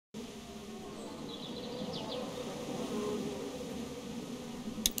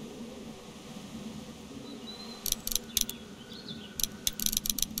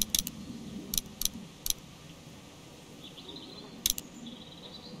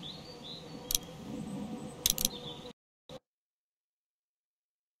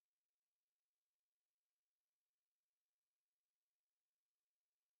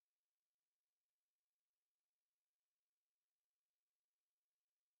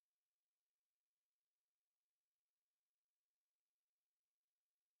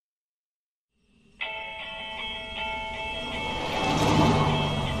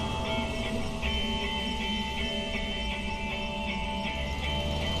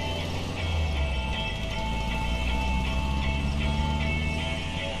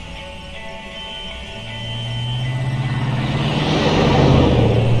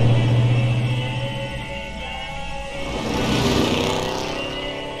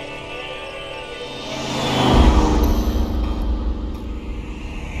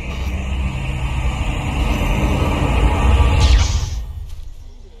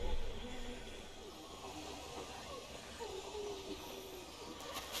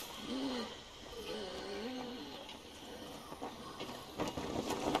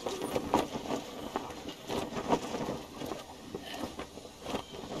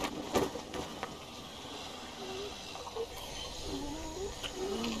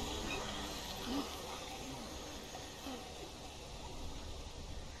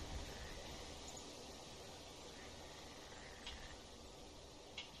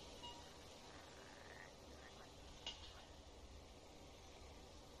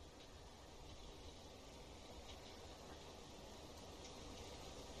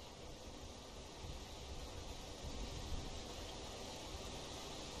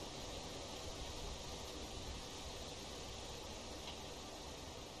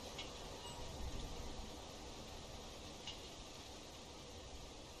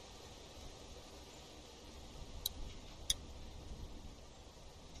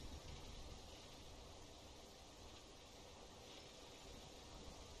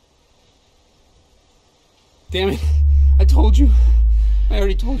Damn it. I told you. I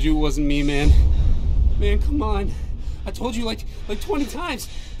already told you it wasn't me, man. Man, come on. I told you like 20 times.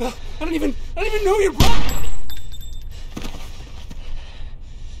 I don't even know your brother.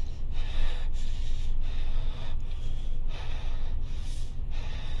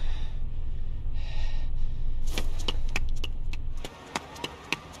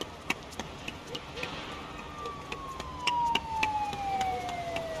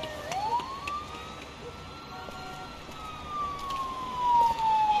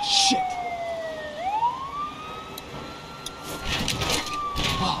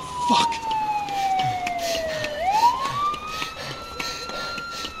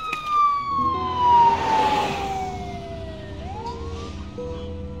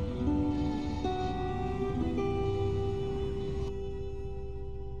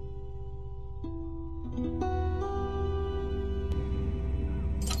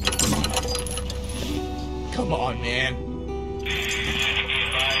 Come on, man.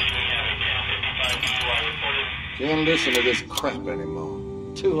 Can't listen to this crap anymore.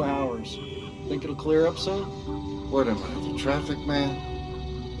 2 hours. Think it'll clear up soon? What am I, the traffic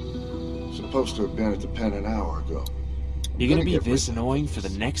man? Supposed to have been at the pen an hour ago. You're gonna be this annoying for the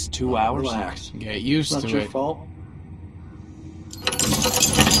next 2 hours? Relax. Get used to it. Not your fault.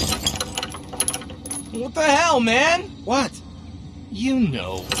 What the hell, man? What? You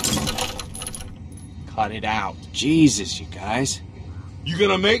know. Cut it out. Jesus, you guys. You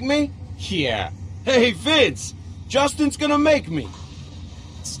gonna make me? Yeah. Hey, Vince! Justin's gonna make me!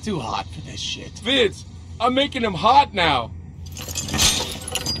 It's too hot for this shit. Vince, I'm making him hot now!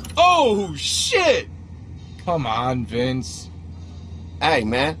 Oh, shit! Come on, Vince. Hey,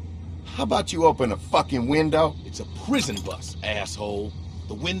 man. How about you open a fucking window? It's a prison bus, asshole.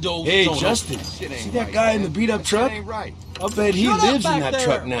 The windows Hey, don't Justin, Shit ain't see that right, guy man. in the beat-up That truck? shit ain't right. I'll bet he Shut up lives in back that there.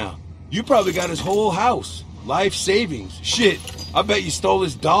 truck now. You probably got his whole house. Life savings. Shit, I bet you stole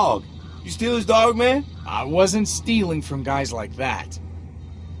his dog. You steal his dog, man? I wasn't stealing from guys like that.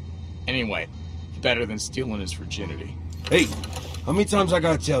 Anyway, better than stealing his virginity. Hey, how many times I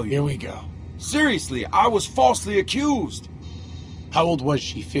gotta tell you? Here we go. Seriously, I was falsely accused. How old was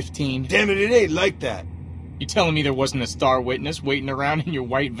she, 15? Damn it, it ain't like that. You telling me there wasn't a star witness waiting around in your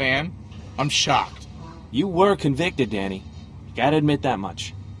white van? I'm shocked. You were convicted, Danny. You gotta admit that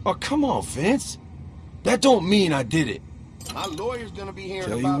much. Oh, come on, Vince. That don't mean I did it. My lawyer's gonna be hearing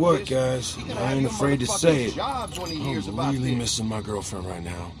Tell about you what, this. guys, He gonna I have ain't you afraid to motherfuckers say it. jobs when he hears I'm about really this. missing my girlfriend right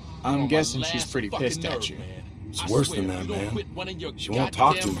now. I'm guessing she's pretty pissed at you. It's worse than that, man. She won't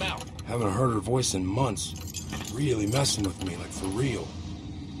talk to me. Haven't heard her voice in months. Really messing with me, like for real.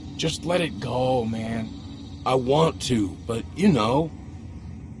 Just let it go, man. I want to, but you know,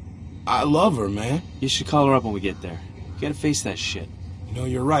 I love her, man. You should call her up when we get there. You gotta face that shit. You know,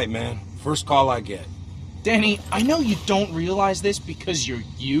 you're right, man. First call I get. Danny, I know you don't realize this because you're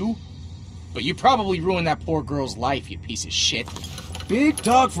you, but you probably ruined that poor girl's life, you piece of shit. Big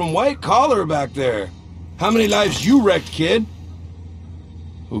talk from White Collar back there. How many lives you wrecked, kid?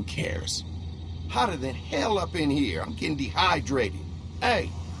 Who cares? Hotter than hell up in here. I'm getting dehydrated. Hey,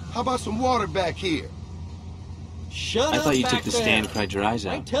 how about some water back here? Shut up I thought you back took the there. stand and cried your eyes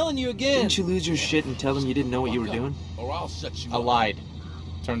I'm out. telling you again. Didn't you lose your shit and tell them you didn't know what you were doing? Or I'll shut you I up. lied.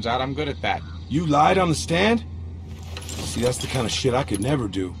 Turns out I'm good at that. You lied on the stand? See, that's the kind of shit I could never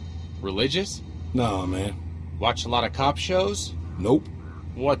do. Religious? Nah, man. Watch a lot of cop shows? Nope.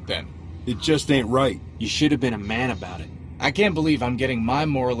 What then? It just ain't right. You should have been a man about it. I can't believe I'm getting my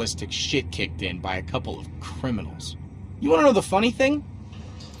moralistic shit kicked in by a couple of criminals. You wanna know the funny thing?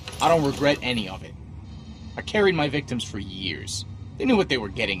 I don't regret any of it. I carried my victims for years. They knew what they were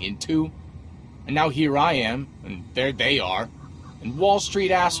getting into. And now here I am, and there they are. And Wall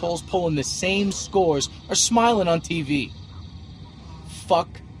Street assholes pulling the same scores are smiling on TV. Fuck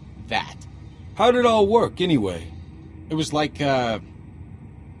that. How did it all work, anyway? It was like a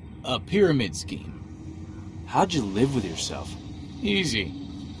pyramid scheme. How'd you live with yourself? Easy.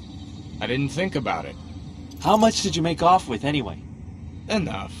 I didn't think about it. How much did you make off with, anyway?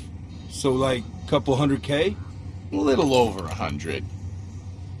 Enough. So, like, couple $100K? A little over 100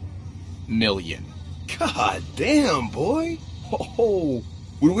 million. God damn, boy. Oh,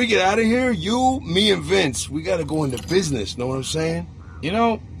 when we get out of here, you, me, and Vince, we gotta go into business, know what I'm saying? You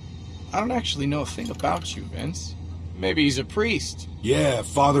know, I don't actually know a thing about you, Vince. Maybe he's a priest. Yeah,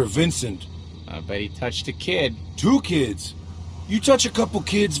 Father Vincent. I bet he touched a kid. 2 kids. You touch a couple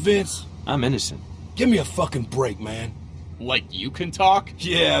kids, Vince? I'm innocent. Give me a fucking break, man. Like you can talk?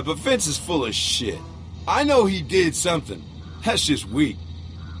 Yeah, but Vince is full of shit. I know he did something. That's just weak.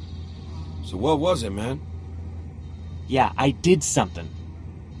 So what was it, man? Yeah, I did something.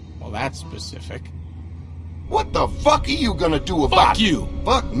 Well, that's specific. What the fuck are you gonna do about it? Fuck you!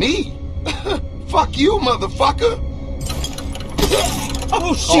 Fuck me? Fuck you, motherfucker!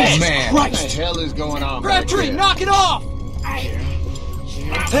 Oh, shit! Oh, man. What the hell is going on? Crabtree, knock it off!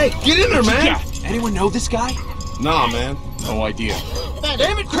 Hey, get in there, man! Anyone know this guy? Nah, man. No idea.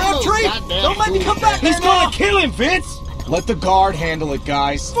 Damn it, Crabtree! Don't make me come back He's here now! gonna kill him, Vince! Let the guard handle it,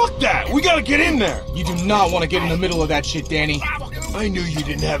 guys. Fuck that! We gotta get in there! You do not want to get in the middle of that shit, Danny. I knew you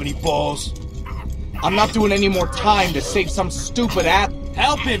didn't have any balls. I'm not doing any more time to save some stupid app.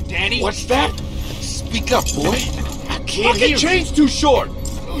 Help him, Danny! What's that? Speak up, boy. I can't hear Fucking you. chain's too short!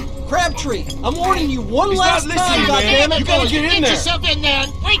 Crabtree, I'm warning you one last not time, listening, man. goddammit! You gotta get in there! yourself in there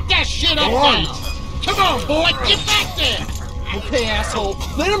and break that shit up Go on. now. Come on, boy. Get back there. Okay, asshole,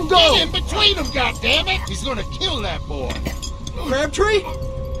 let him go! Get in between them, goddammit. He's gonna kill that boy. Crabtree?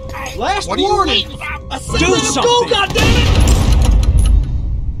 Last What are you warning! waiting I said Do let him go, something. goddammit!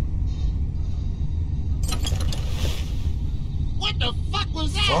 What the fuck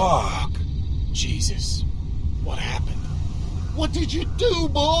was that? Fuck. Jesus. What happened? What did you do,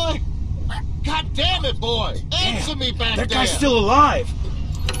 boy? God damn it, boy. Answer me back That there. guy's still alive!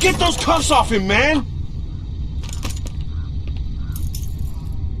 Get those cuffs off him, man!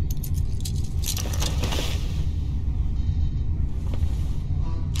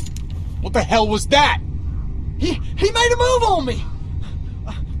 What the hell was that? He made a move on me!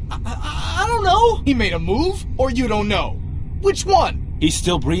 I don't know! He made a move, or you don't know? Which one? He's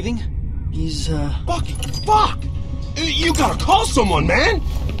still breathing? He's, Fuck! You gotta call someone, man!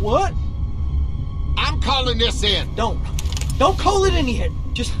 what? I'm calling this in. Don't call it in yet.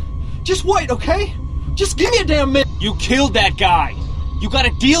 Just wait, okay? Just give me a damn minute. You killed that guy! You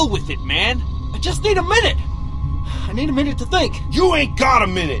gotta deal with it, man! I just need a minute. I need a minute to think. You ain't got a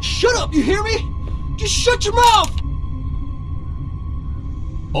minute! Shut up, you hear me? Just shut your mouth!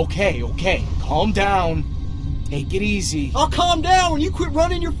 Okay. Calm down. Take it easy. I'll calm down when you quit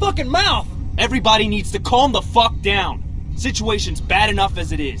running your fucking mouth. Everybody needs to calm the fuck down. Situation's bad enough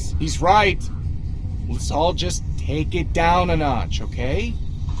as it is. He's right. Let's all just take it down a notch, okay?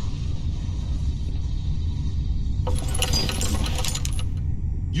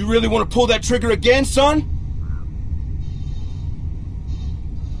 You really want to pull that trigger again, son?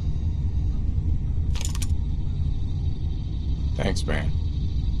 Thanks, man.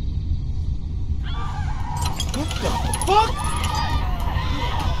 What the fuck?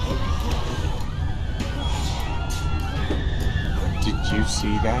 Did you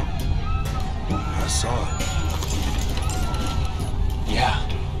see that? I saw it. Yeah.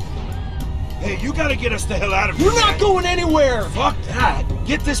 Hey, you gotta get us the hell out of here. You're not going anywhere. Fuck that.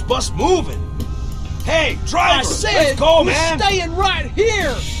 Get this bus moving. Hey, driver, I said let's go, we're man. staying right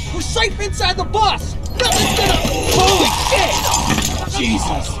here. We're safe inside the bus. Nothing's gonna. Holy shit!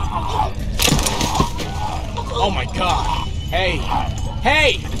 Jesus! Oh my god.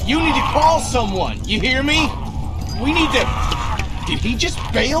 Hey, you need to call someone. You hear me? We need to... Did he just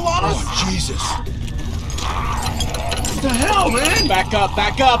bail on us? Oh, Jesus. What the hell, man? Back up.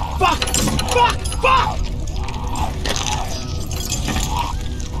 Fuck!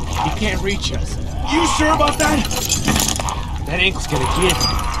 He can't reach us. You sure about that? That ankle's gonna give.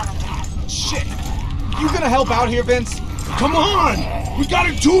 Shit. You gonna help out here, Vince? Come on! We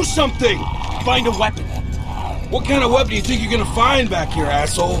gotta do something! Find a weapon. What kind of weapon do you think you're gonna find back here,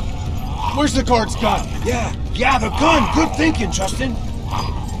 asshole? Where's the guard's gun? Yeah, the gun! Good thinking, Justin!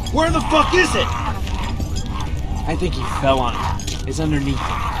 Where the fuck is it? I think he fell on it. It's underneath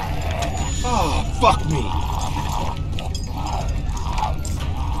him. Oh, fuck me!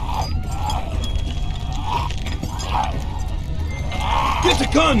 Get the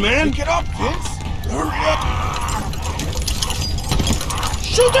gun, man! Pick it up, Vince. Hurry up!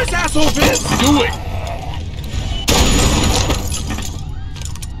 Shoot this asshole, Vince! Do it.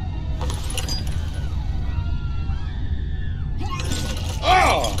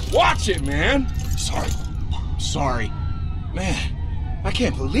 Oh, watch it, man! Sorry. Man, I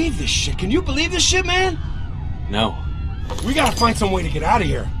can't believe this shit. Can you believe this shit, man? No. We gotta find some way to get out of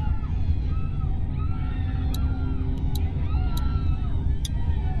here.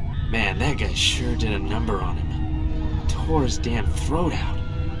 Man, that guy sure did a number on him. Tore his damn throat out.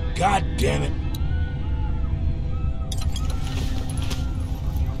 God damn it.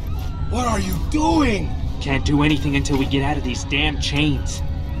 What are you doing? Can't do anything until we get out of these damn chains.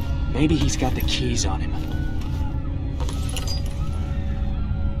 Maybe he's got the keys on him.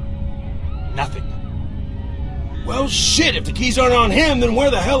 Nothing. Well, shit, if the keys aren't on him, then where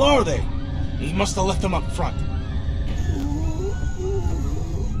the hell are they? He must have left them up front.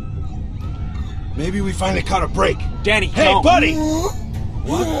 Maybe we finally caught a break. Danny, Hey, no. buddy!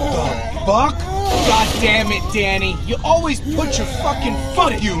 What the fuck? God damn it, Danny. You always put your fucking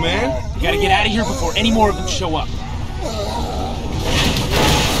foot in. You, man. We gotta get out of here before any more of them show up.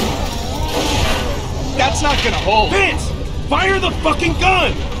 That's not gonna hold. Vince! Fire the fucking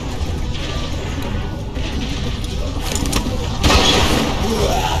gun!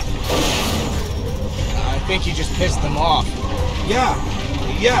 I think you just pissed them off.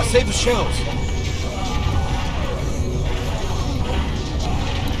 Yeah, save the shells.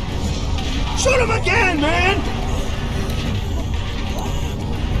 Shoot him again, man!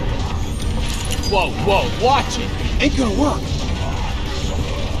 Whoa, watch it. Ain't gonna work.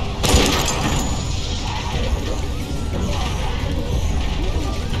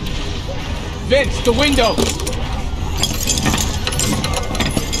 Vince, the window.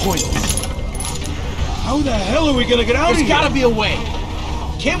 Pointless. How the hell are we gonna get out of here? There's gotta be a way.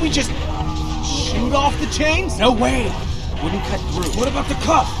 Can't we just shoot off the chains? No way. Wouldn't cut through. What about the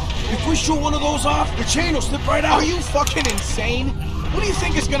cuff? If we shoot one of those off, the chain will slip right out. Are you fucking insane? What do you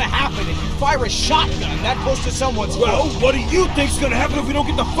think is gonna happen if you fire a shotgun that close to someone's Well, throat? what do you think's gonna happen if we don't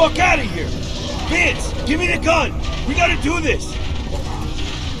get the fuck out of here? Vince, give me the gun. We gotta do this.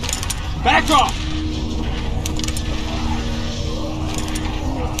 Back off!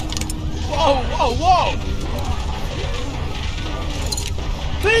 Whoa!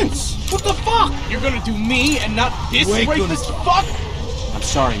 Vince, what the fuck? You're gonna do me and not this You ain't rapist gonna- fuck? I'm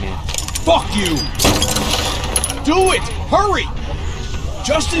sorry, man. Fuck you. Do it! Hurry!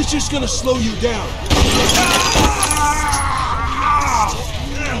 Justin's just gonna slow you down.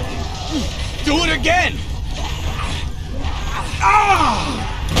 Do it again!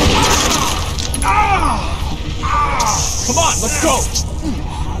 Come on, let's go!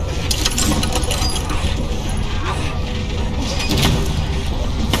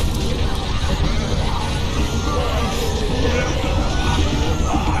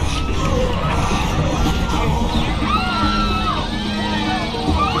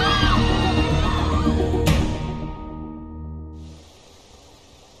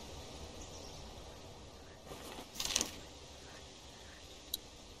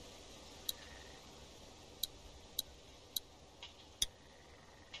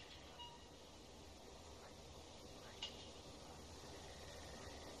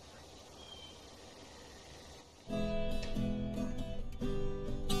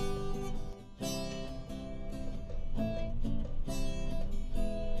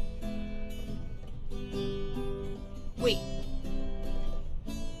 Wait.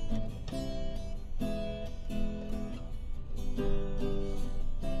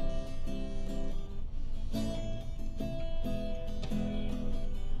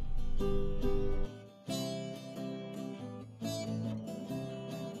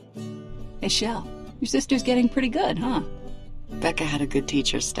 Hey, Shel, your sister's getting pretty good, huh? Becca had a good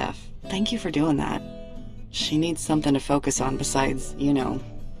teacher, Steph. Thank you for doing that. She needs something to focus on besides, you know,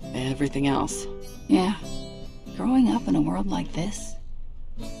 everything else. Yeah. Growing up in a world like this,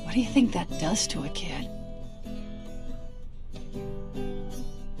 what do you think that does to a kid?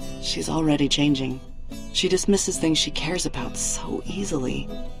 She's already changing. She dismisses things she cares about so easily.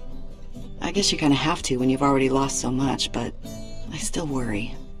 I guess you kind of have to when you've already lost so much, but I still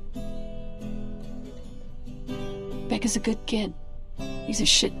worry. Becca's a good kid. These are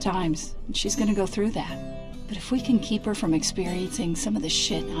shit times, and she's gonna go through that. But if we can keep her from experiencing some of the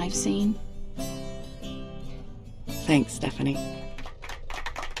shit I've seen... Thanks, Stephanie.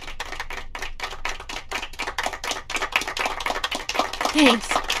 Thanks.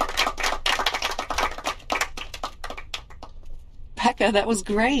 Becca, that was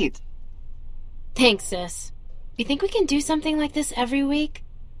great. Thanks, sis. You think we can do something like this every week?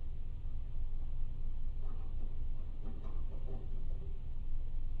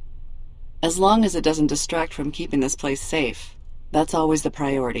 As long as it doesn't distract from keeping this place safe. That's always the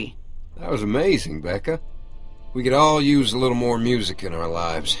priority. That was amazing, Becca. We could all use a little more music in our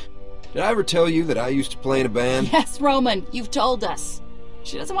lives. Did I ever tell you that I used to play in a band? Yes, Roman, you've told us.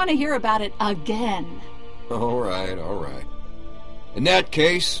 She doesn't want to hear about it again. All right. In that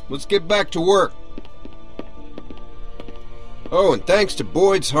case, let's get back to work. Oh, and thanks to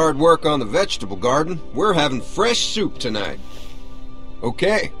Boyd's hard work on the vegetable garden, we're having fresh soup tonight.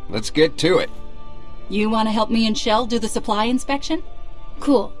 Okay, let's get to it. You want to help me and Shel do the supply inspection?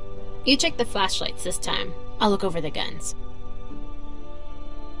 Cool. You check the flashlights this time. I'll look over the guns.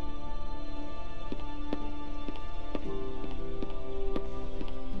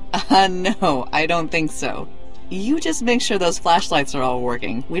 No, I don't think so. You just make sure those flashlights are all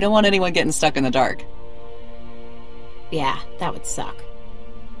working. We don't want anyone getting stuck in the dark. Yeah, that would suck.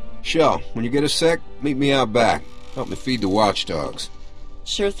 Shel, when you get a sec, meet me out back. Help me feed the watchdogs.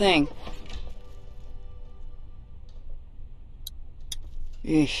 Sure thing.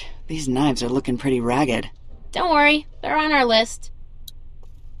 Eesh, these knives are looking pretty ragged. Don't worry, they're on our list.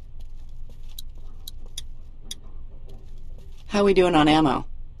 How we doing on ammo?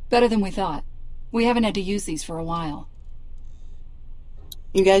 Better than we thought. We haven't had to use these for a while.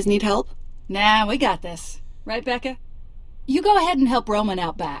 You guys need help? Nah, we got this. Right, Becca? You go ahead and help Roman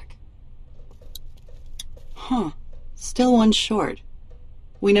out back. Huh. Still one short.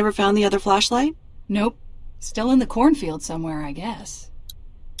 We never found the other flashlight? Nope. Still in the cornfield somewhere, I guess.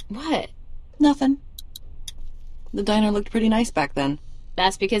 What? Nothing. The diner looked pretty nice back then.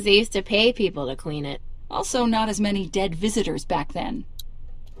 That's because they used to pay people to clean it. Also, not as many dead visitors back then.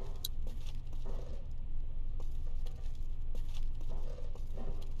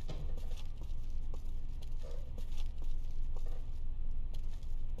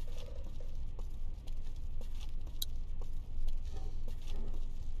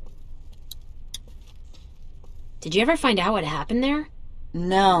 Did you ever find out what happened there?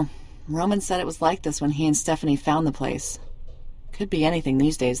 No. Roman said it was like this when he and Stephanie found the place. Could be anything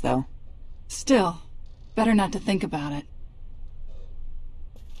these days, though. Still, better not to think about it.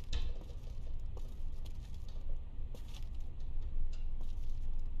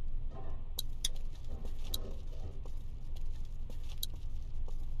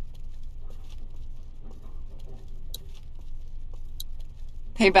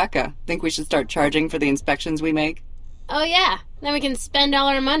 Hey, Becca, think we should start charging for the inspections we make? Oh yeah, then we can spend all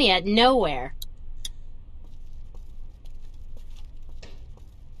our money at nowhere.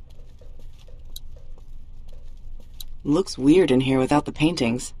 Looks weird in here without the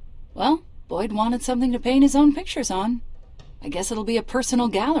paintings. Well, Boyd wanted something to paint his own pictures on. I guess it'll be a personal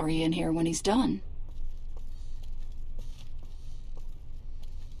gallery in here when he's done.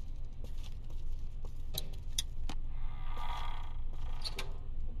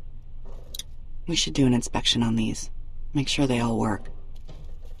 We should do an inspection on these. Make sure they all work.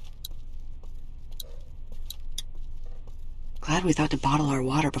 Glad we thought to bottle our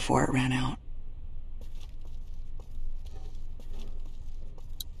water before it ran out.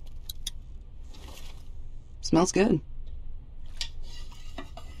 Smells good.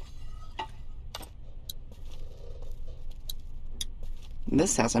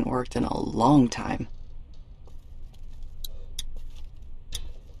 This hasn't worked in a long time.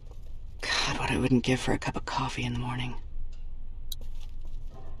 God, what I wouldn't give for a cup of coffee in the morning.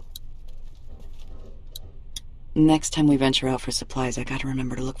 Next time we venture out for supplies, I gotta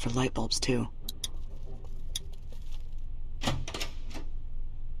remember to look for light bulbs, too.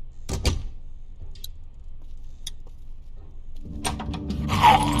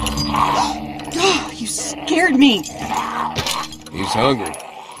 Oh, you scared me! He's hungry.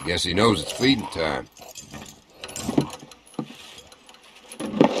 Guess he knows it's feeding time.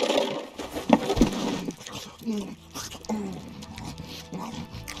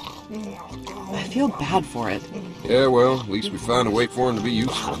 I feel bad for it. Yeah, well, at least we found a way for him to be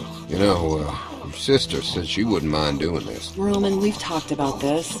useful. You know, your sister said she wouldn't mind doing this. Roman, we've talked about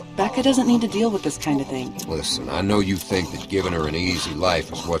this. Becca doesn't need to deal with this kind of thing. Listen, I know you think that giving her an easy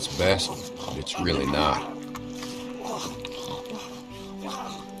life is what's best, but it's really not.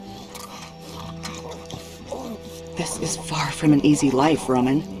 This is far from an easy life,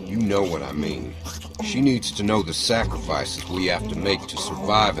 Roman. You know what I mean. She needs to know the sacrifices we have to make to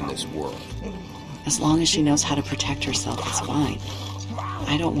survive in this world. As long as she knows how to protect herself, it's fine.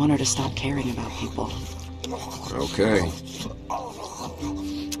 I don't want her to stop caring about people. Okay.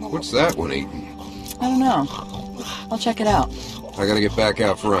 What's that one eating? I don't know. I'll check it out. I gotta get back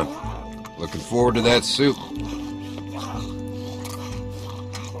out front. Looking forward to that soup.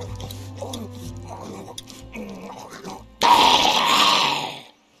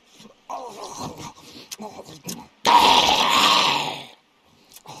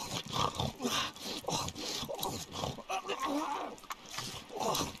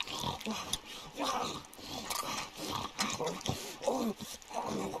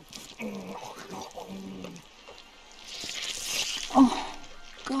 Oh,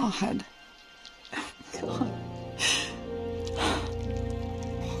 God. God.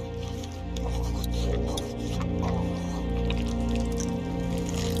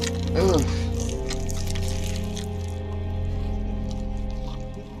 Ugh.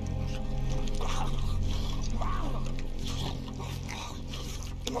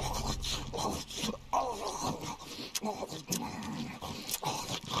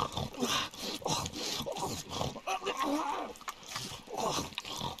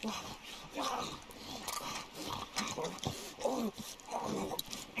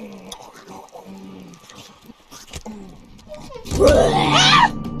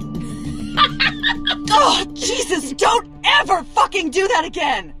 Oh, Jesus, don't never fucking do that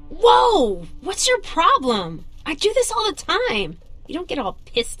again! Whoa! What's your problem? I do this all the time. You don't get all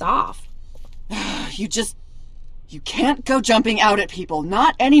pissed off. You can't go jumping out at people.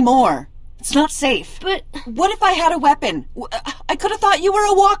 Not anymore. It's not safe. But... What if I had a weapon? I could have thought you were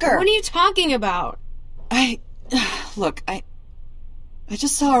a walker. What are you talking about? Look, I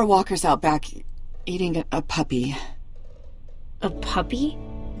just saw our walkers out back eating a puppy. A puppy?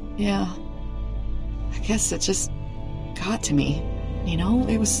 Yeah. I guess it just got to me. You know,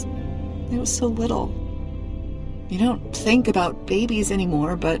 it was so little. You don't think about babies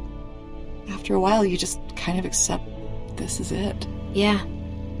anymore, but after a while you just kind of accept this is it. Yeah.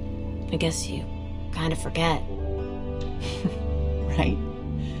 I guess you kind of forget. Right.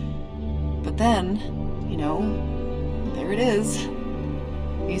 But then, you know, there it is.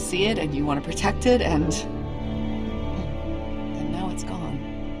 You see it and you want to protect it and now it's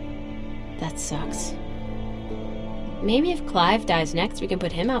gone. That sucks. Maybe if Clive dies next, we can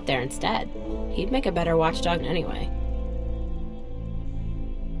put him out there instead. He'd make a better watchdog anyway.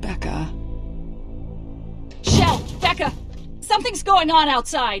 Becca. Shel! Becca! Something's going on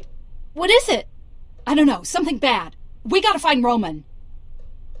outside! What is it? I don't know. Something bad. We gotta find Roman.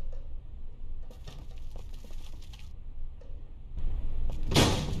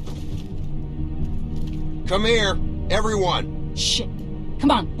 Come here, everyone. Shit.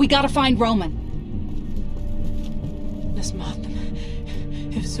 Come on, we gotta find Roman. Lass maten.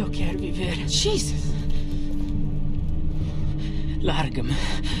 Jag försöker vivere. Jesus. Largum.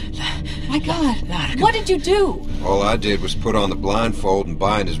 My God. What did you do? All I did was put on the blindfold and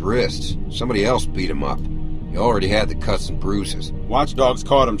bind his wrists. Somebody else beat him up. He already had the cuts and bruises. Watchdogs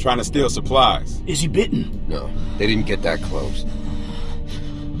caught him trying to steal supplies. Is he bitten? No, they didn't get that close.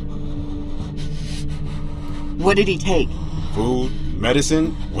 What did he take? Food,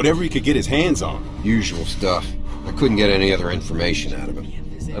 medicine, whatever he could get his hands on. Usual stuff. I couldn't get any other information out of him.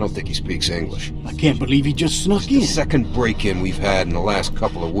 I don't think he speaks English. I can't believe he just snuck in. The second break-in we've had in the last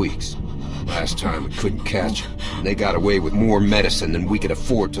couple of weeks. Last time we couldn't catch him, and they got away with more medicine than we could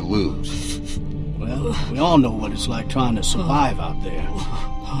afford to lose. Well, we all know what it's like trying to survive out there.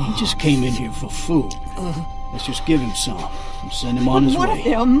 He just came in here for food. Let's just give him some and send him on his way. What if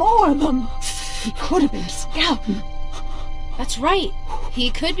there are more of them? He could have been scouting. That's right.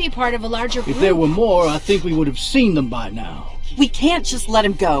 He could be part of a larger group. If there were more, I think we would have seen them by now. We can't just let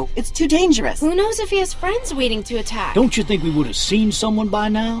him go. It's too dangerous. Who knows if he has friends waiting to attack? Don't you think we would have seen someone by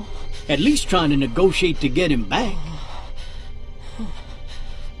now? At least trying to negotiate to get him back.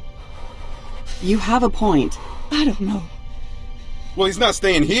 You have a point. I don't know. Well, he's not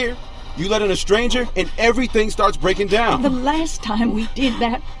staying here. You let in a stranger, and everything starts breaking down. The last time we did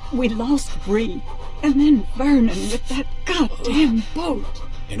that, we lost Bree. And then Vernon with that goddamn boat.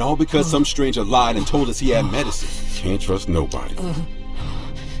 And all because some stranger lied and told us he had medicine. Can't trust nobody.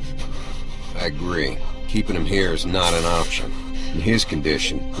 I agree. Keeping him here is not an option. In his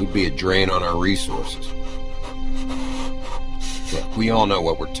condition, he'd be a drain on our resources. Look, we all know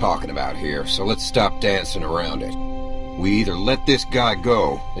what we're talking about here, so let's stop dancing around it. We either let this guy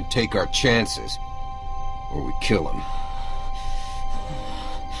go and take our chances, or we kill him.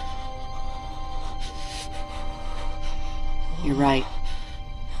 You're right.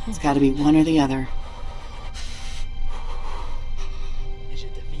 It's got to be one or the other.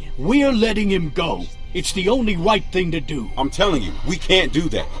 We're letting him go. It's the only right thing to do. I'm telling you, we can't do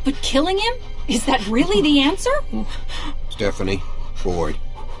that. But killing him? Is that really the answer? Stephanie, Boyd,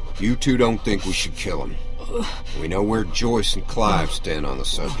 you two don't think we should kill him. We know where Joyce and Clive stand on the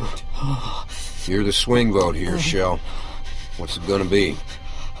subject. You're the swing vote here, Shel. What's it gonna be?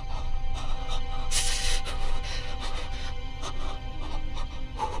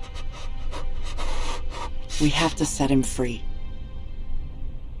 We have to set him free.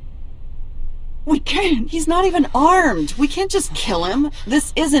 We can't. He's not even armed. We can't just kill him.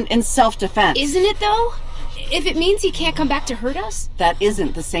 This isn't in self-defense. Isn't it, though? If it means he can't come back to hurt us? That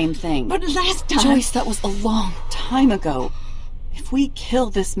isn't the same thing. But last time... Joyce, that was a long time ago. If we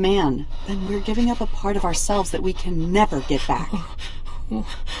kill this man, then we're giving up a part of ourselves that we can never get back.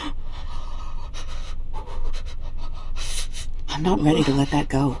 I'm not ready to let that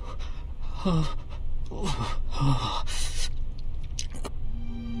go.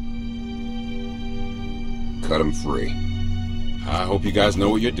 Cut him free. I hope you guys know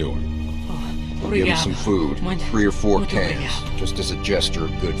what you're doing. We'll give him some food, 3 or 4 cans, just as a gesture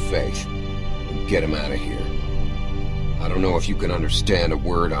of good faith, and get him out of here. I don't know if you can understand a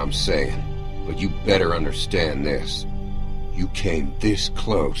word I'm saying, but you better understand this. You came this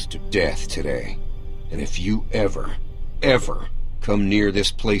close to death today, and if you ever come near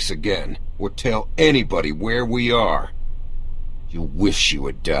this place again, or tell anybody where we are, You'll wish you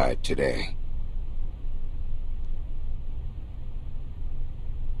had died today.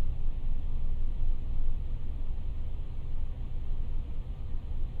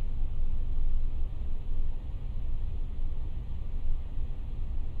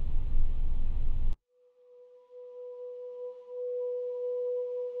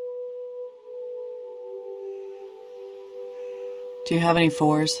 Do you have any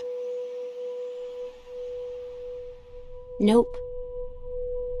 4s? Nope.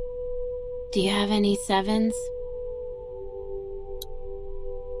 Do you have any 7s?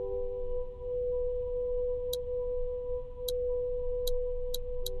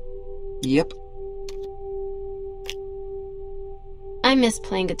 Yep. I miss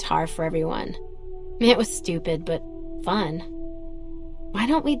playing guitar for everyone. It was stupid, but fun. Why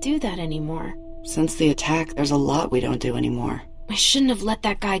don't we do that anymore? Since the attack, there's a lot we don't do anymore. I shouldn't have let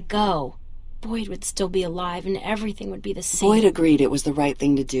that guy go. Boyd would still be alive and everything would be the same. Boyd agreed it was the right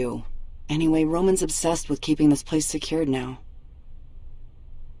thing to do. Anyway, Roman's obsessed with keeping this place secured now.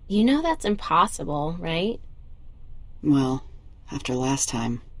 You know that's impossible, right? Well, after last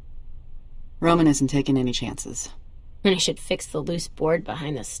time. Roman isn't taking any chances. And I should fix the loose board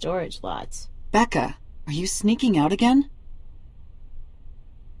behind the storage lots. Becca, are you sneaking out again?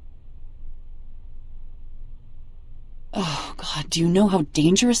 Oh, God, do you know how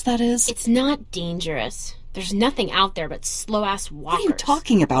dangerous that is? It's not dangerous. There's nothing out there but slow-ass walkers. What are you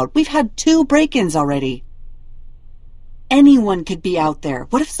talking about? We've had 2 break-ins already. Anyone could be out there.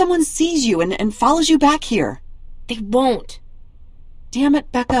 What if someone sees you and follows you back here? They won't. Damn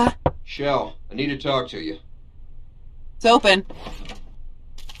it, Becca. Shel, I need to talk to you. It's open.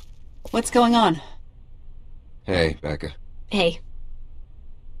 What's going on? Hey, Becca. Hey.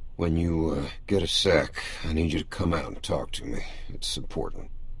 When you get a sec, I need you to come out and talk to me. It's important.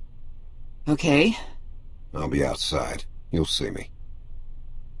 Okay. I'll be outside. You'll see me.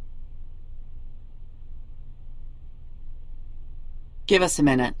 Give us a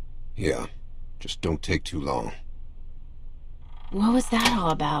minute. Yeah. Just don't take too long. What was that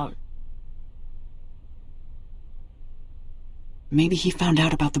all about? Maybe he found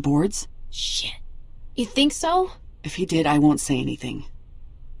out about the boards? Shit. You think so? If he did, I won't say anything.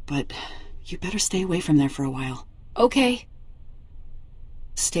 But you better stay away from there for a while. Okay.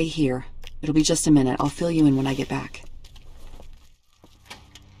 Stay here. It'll be just a minute. I'll fill you in when I get back.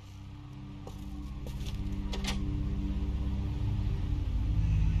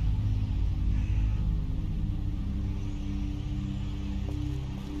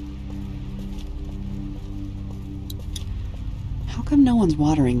 How come no one's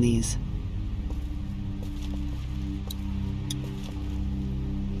watering these?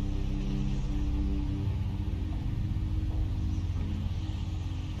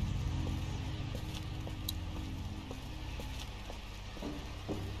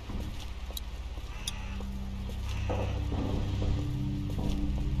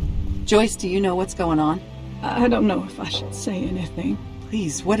 Joyce, do you know what's going on? I don't know if I should say anything.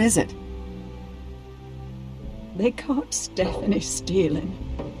 Please, what is it? They caught Stephanie stealing,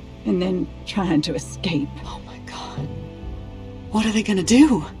 and then trying to escape. Oh my God. What are they gonna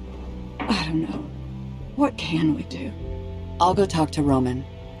do? I don't know. What can we do? I'll go talk to Roman.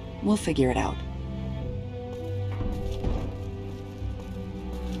 We'll figure it out.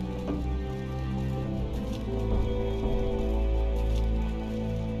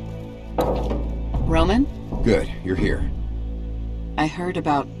 Roman? Good, you're here. I heard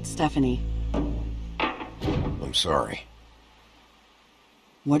about Stephanie. I'm sorry.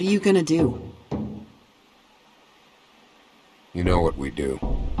 What are you gonna do? You know what we do.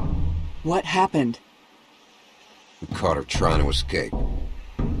 What happened? We caught her trying to escape.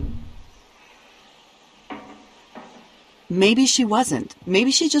 Maybe she wasn't.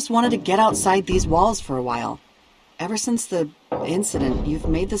 Maybe she just wanted to get outside these walls for a while. Ever since the incident, you've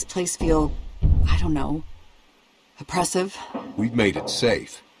made this place feel, I don't know, oppressive. We've made it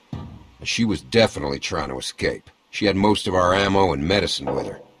safe. She was definitely trying to escape. She had most of our ammo and medicine with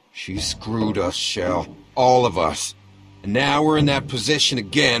her. She screwed us, Shel. All of us. And now we're in that position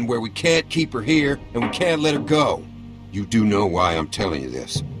again where we can't keep her here and we can't let her go. You do know why I'm telling you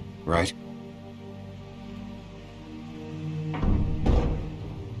this, right?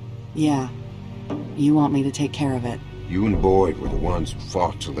 Yeah. You want me to take care of it. You and Boyd were the ones who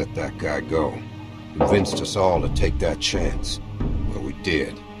fought to let that guy go. Convinced us all to take that chance. Well, we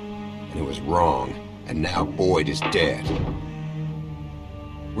did. And it was wrong. And now Boyd is dead.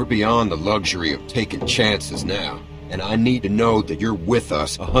 We're beyond the luxury of taking chances now. And I need to know that you're with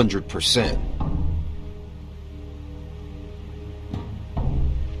us 100%.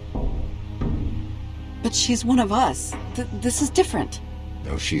 But she's one of us. This is different.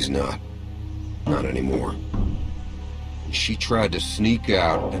 No, she's not. Not anymore. When she tried to sneak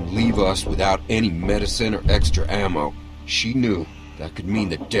out and leave us without any medicine or extra ammo, she knew that could mean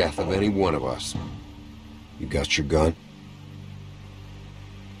the death of any one of us. You got your gun?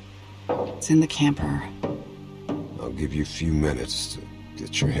 It's in the camper. I'll give you a few minutes to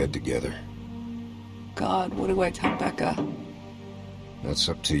get your head together. God, what do I tell Becca? That's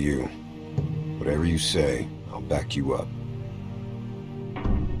up to you. Whatever you say, I'll back you up.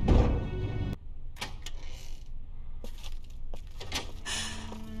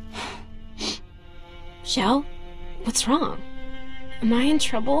 Shel? What's wrong? Am I in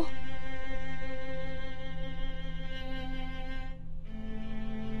trouble?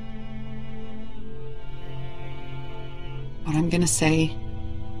 What I'm gonna say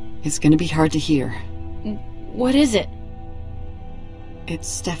is gonna be hard to hear. What is it? It's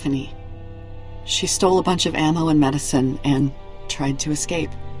Stephanie. She stole a bunch of ammo and medicine and tried to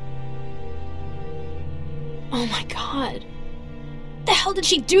escape. Oh my god. What the hell did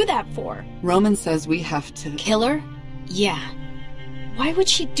she do that for? Roman says we have to... Kill her? Yeah. Why would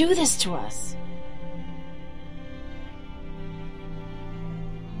she do this to us?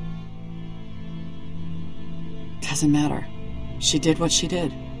 Doesn't matter. She did what she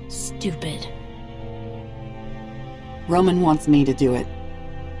did. Stupid. Roman wants me to do it.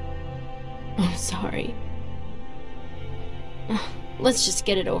 I'm sorry. Let's just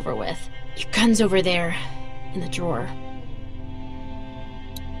get it over with. Your gun's over there, in the drawer.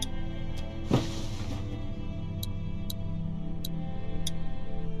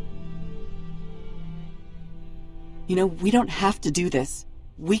 You know, we don't have to do this.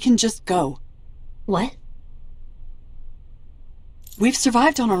 We can just go. What? We've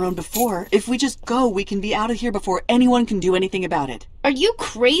survived on our own before. If we just go, we can be out of here before anyone can do anything about it. Are you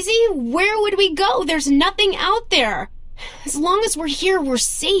crazy? Where would we go? There's nothing out there. As long as we're here, we're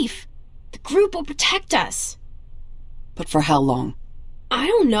safe. The group will protect us. But for how long? I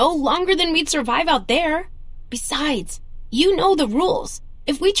don't know. Longer than we'd survive out there. Besides, you know the rules.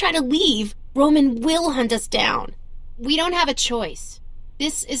 If we try to leave, Roman will hunt us down. We don't have a choice.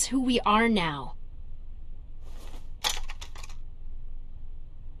 This is who we are now.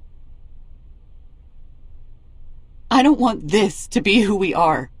 I don't want this to be who we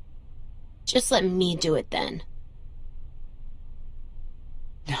are. Just let me do it then.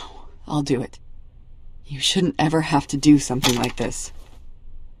 No, I'll do it. You shouldn't ever have to do something like this.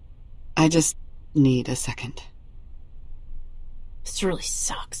 I just need a second. This really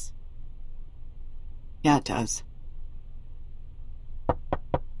sucks. Yeah, it does.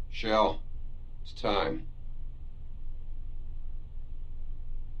 Shel, it's time.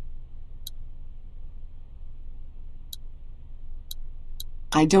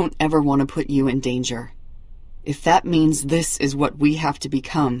 I don't ever want to put you in danger. If that means this is what we have to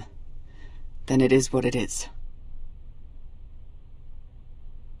become, then it is what it is.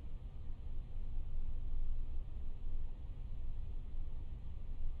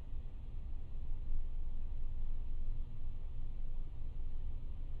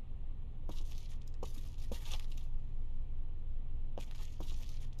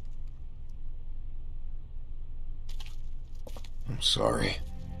 I'm sorry.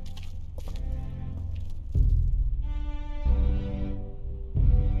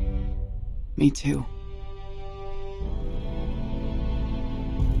 Me too.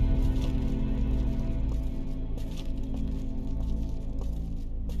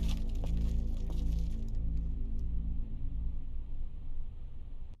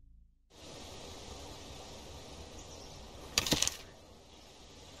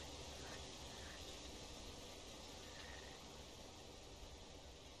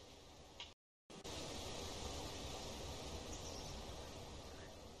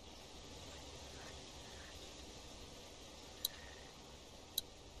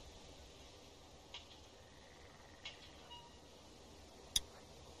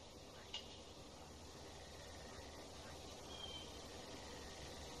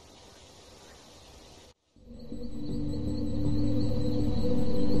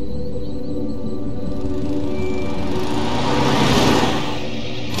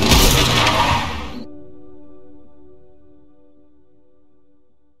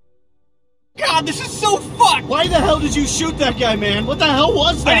 This is so fucked! Why the hell did you shoot that guy, man? What the hell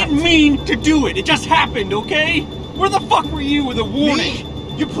was that? I didn't mean to do it. It just happened, okay? Where the fuck were you with a warning?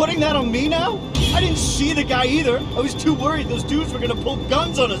 Me? You're putting that on me now? I didn't see the guy either. I was too worried those dudes were gonna pull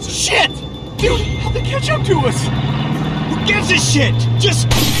guns on us. Shit! Dude, how'd they catch up to us? Who gives a shit?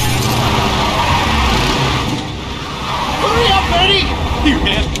 Just... Hurry up, Eddie! Here,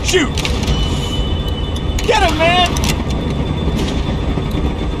 man, shoot! man!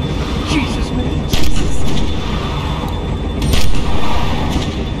 Jesus, man.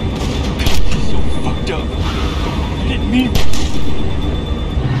 So fucked up. I didn't mean...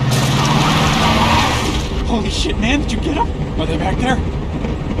 Holy shit, man, did you get them? Are they back there?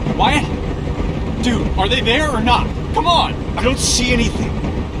 Wyatt? Dude, are they there or not? Come on! I don't see anything.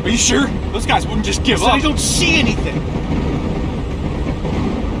 Are you sure? Those guys wouldn't just give up. I don't see anything.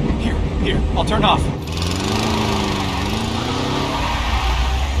 Here, I'll turn off.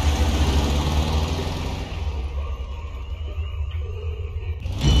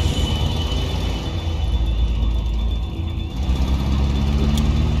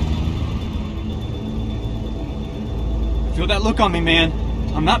 Feel that look on me, man.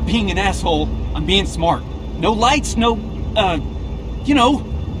 I'm not being an asshole. I'm being smart. No lights, no, you know,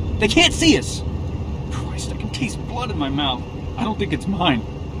 they can't see us. Christ, I can taste blood in my mouth. I don't think it's mine.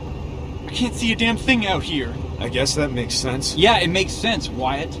 I can't see a damn thing out here. I guess that makes sense. Yeah, it makes sense,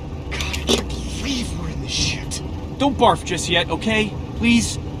 Wyatt. God, I can't believe we're in this shit. Don't barf just yet, okay?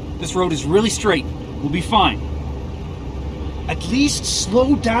 Please? This road is really straight. We'll be fine. At least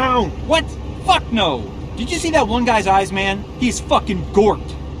slow down. What? Fuck no. Did you see that one guy's eyes, man? He's fucking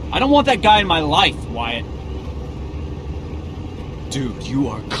gorked. I don't want that guy in my life, Wyatt. Dude, you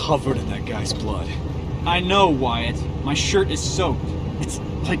are covered in that guy's blood. I know, Wyatt. My shirt is soaked. It's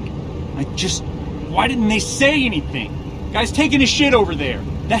like... Why didn't they say anything? Guy's taking his shit over there.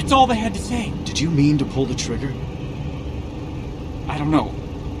 That's all they had to say. Did you mean to pull the trigger? I don't know.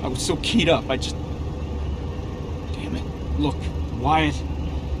 I was so keyed up, I just... Damn it. Look, Wyatt.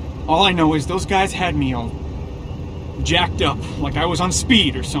 All I know is those guys had me all... jacked up, like I was on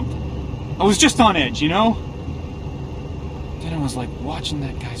speed or something. I was just on edge, you know? Then I was like watching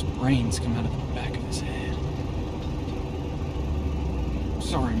that guy's brains come out of the back of his head.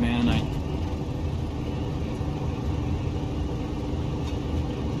 Sorry, man,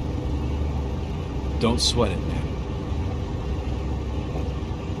 Don't sweat it, man.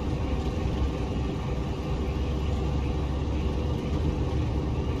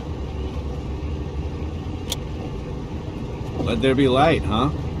 Let there be light,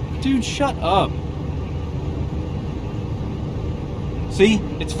 huh? Dude, shut up. See?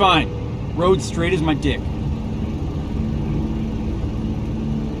 It's fine. Road straight as my dick.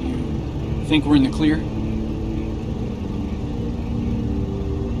 You think we're in the clear?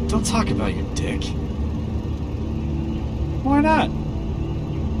 Don't talk about your dick. Why not?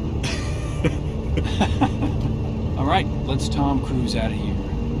 Alright, let's Tom Cruise out of here.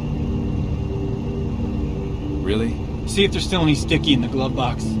 Really? See if there's still any sticky in the glove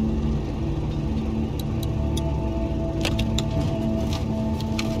box.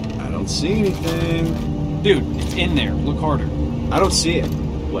 I don't see anything. Dude, it's in there. Look harder. I don't see it.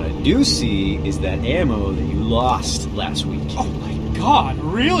 What I do see is that ammo that you lost last week. Oh my god,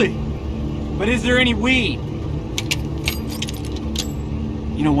 really? But is there any weed?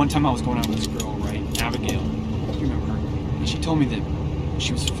 You know, one time I was going out with this girl, right? Abigail. You remember her? And she told me that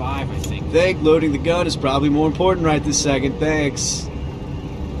she was 5, I think. Think loading the gun is probably more important right this second, thanks.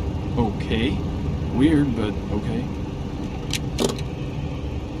 Okay. Weird, but okay.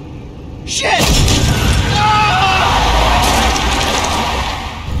 Shit!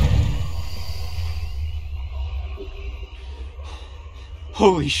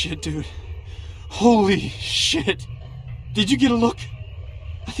 Holy shit, dude. Holy shit. Did you get a look?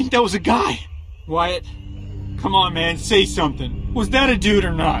 I think that was a guy. Wyatt, come on, man, say something. Was that a dude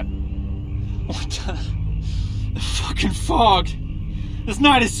or not? What the fucking fog. This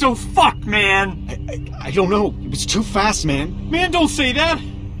night is so fucked, man. I don't know. It was too fast, man. Man, don't say that.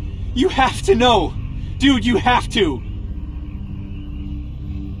 You have to know. Dude, you have to.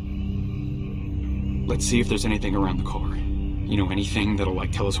 Let's see if there's anything around the car. You know, anything that'll,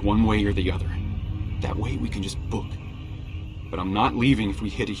 like, tell us one way or the other. That way we can just book. But I'm not leaving if we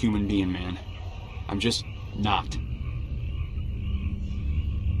hit a human being, man. I'm just not.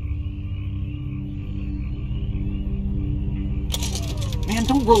 Man,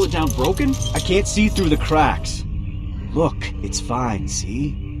 don't roll it down broken. I can't see through the cracks. Look, it's fine,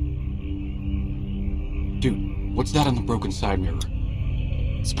 see? Dude, what's that on the broken side mirror?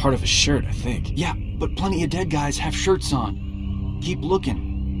 It's part of a shirt, I think. Yeah, but plenty of dead guys have shirts on. Keep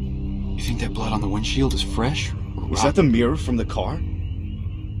looking. You think that blood on the windshield is fresh? Is that the mirror from the car?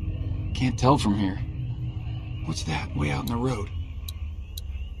 Can't tell from here. What's that way out in the road?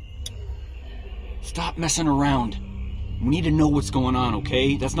 Stop messing around. We need to know what's going on,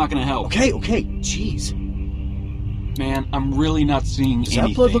 okay? That's not gonna help. Okay. Jeez. Man, I'm really not seeing anything. Does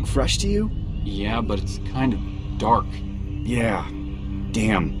that blood look fresh to you? Yeah, but it's kind of dark. Yeah.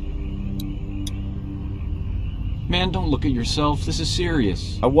 Damn. Man, don't look at yourself. This is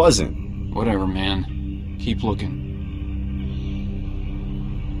serious. I wasn't. Whatever, man. Keep looking.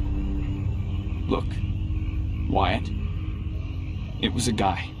 Look, Wyatt. It was a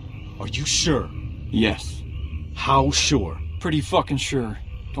guy. Are you sure? Yes. How sure? Pretty fucking sure.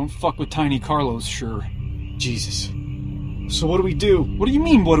 Don't fuck with Tiny Carlos, sure. Jesus. So what do we do? What do you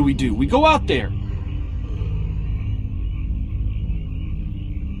mean, what do we do? We go out there.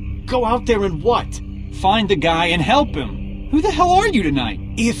 Go out there and what? Find the guy and help him. Who the hell are you tonight?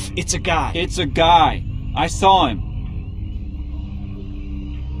 If it's a guy. It's a guy. I saw him.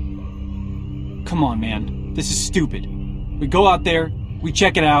 Come on, man. This is stupid. We go out there, we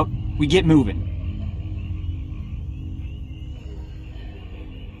check it out, we get moving.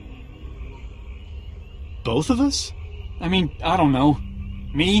 Both of us? I mean, I don't know.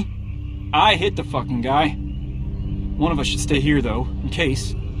 Me? I hit the fucking guy. One of us should stay here, though, in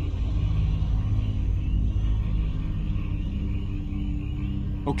case.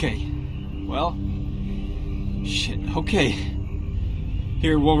 Okay. Well... Shit, okay.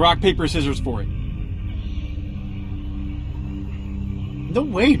 Here, we'll rock, paper, scissors for it. No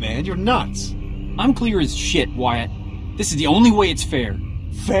way, man. You're nuts. I'm clear as shit, Wyatt. This is the only way it's fair.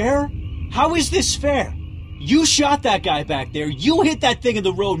 Fair? How is this fair? You shot that guy back there. You hit that thing in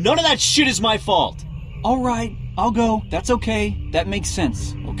the road. None of that shit is my fault. All right, I'll go. That's okay. That makes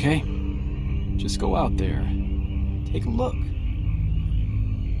sense, okay? Just go out there. Take a look.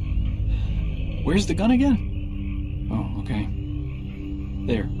 Where's the gun again? Oh, okay.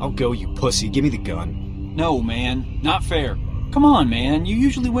 There. I'll go, you pussy. Give me the gun. No, man. Not fair. Come on, man. You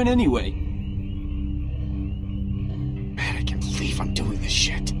usually win anyway. Man, I can't believe I'm doing this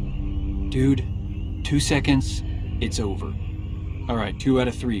shit. Dude, 2 seconds, it's over. All right, 2 out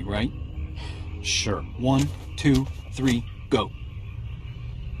of 3, right? Sure. 1, 2, 3, go.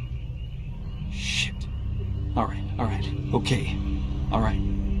 Shit. All right, okay. All right.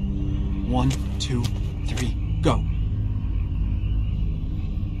 1, 2, 3, go.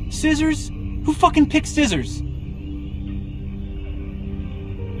 Scissors? Who fucking picked scissors?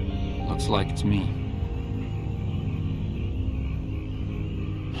 Looks like it's me.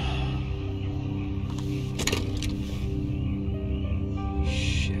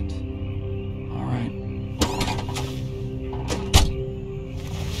 Shit. All right.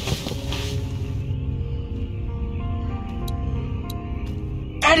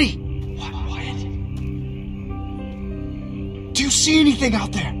 Eddie! What, Wyatt? Do you see anything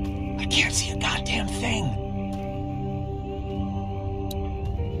out there? I can't see a goddamn thing.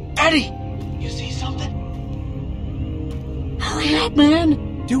 Eddie! You see something? Hurry up,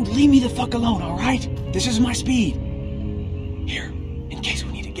 man! Dude, leave me the fuck alone, all right? This is my speed. Here, in case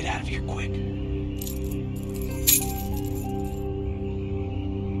we need to get out of here quick.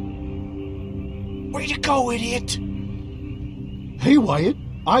 Way to go, idiot! Hey, Wyatt.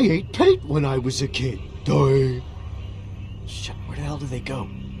 I ate paint when I was a kid. Die. Shit, where the hell do they go?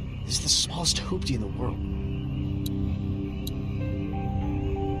 This is the smallest hoopty in the world.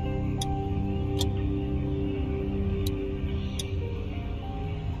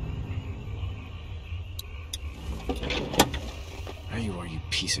 There you are, you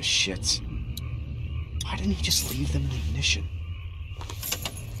piece of shits. Why didn't he just leave them in the ignition?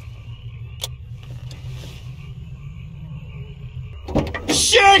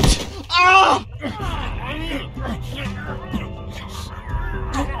 Shit! Ah!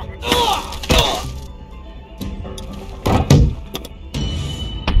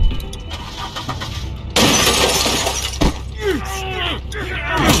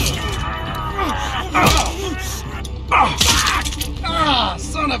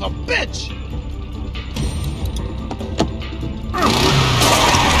 Son of a bitch!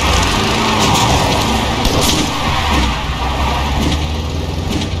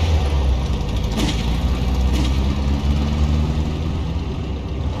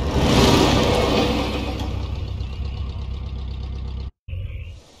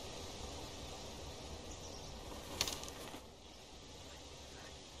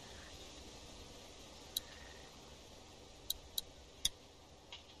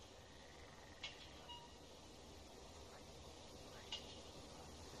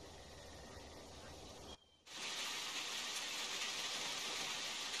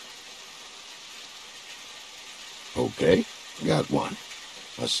 Okay, got one.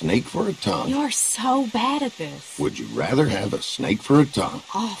 A snake for a tongue. You're so bad at this. Would you rather have a snake for a tongue?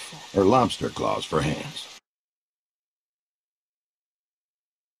 Awful. Or lobster claws for hands?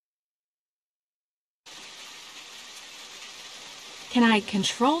 Can I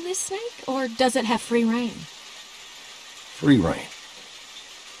control this snake, or does it have free reign? Free reign.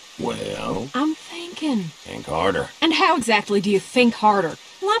 Well... I'm thinking thinking? Think harder. And how exactly do you think harder?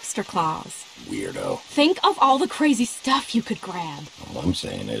 Lobster claws. Weirdo. Think of all the crazy stuff you could grab. All I'm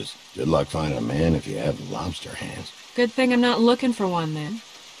saying is, good luck finding a man if you have lobster hands. Good thing I'm not looking for one then.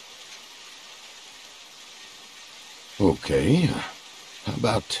 Okay, how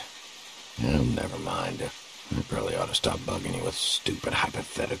about... Oh, never mind. I probably ought to stop bugging you with stupid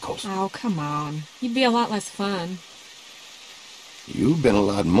hypotheticals. Oh, come on. You'd be a lot less fun. You've been a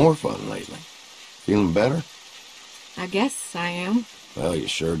lot more fun lately. Feeling better? I guess I am. Well, you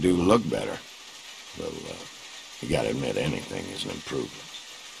sure do look better. Well, you gotta admit anything is an improvement.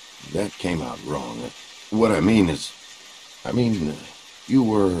 That came out wrong. What I mean is... you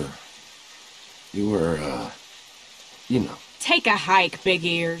were, you know. Take a hike, Big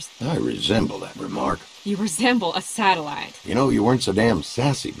Ears. I resemble that remark. You resemble a satellite. You know, you weren't so damn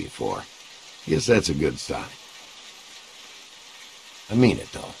sassy before. Guess that's a good sign. I mean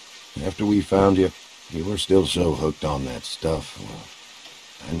it, though. After we found you, you were still so hooked on that stuff. Well,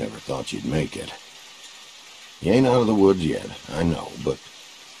 I never thought you'd make it. You ain't out of the woods yet, I know, but...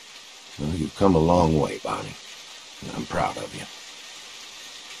 well, you've come a long way, Bonnie. And I'm proud of you.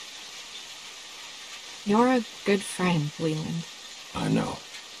 You're a good friend, Leland. I know.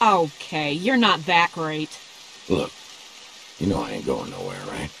 Okay, you're not that great. Look, you know I ain't going nowhere,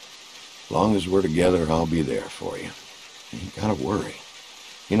 right? As long as we're together, I'll be there for you. You ain't gotta worry.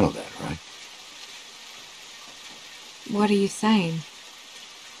 You know that, right? What are you saying?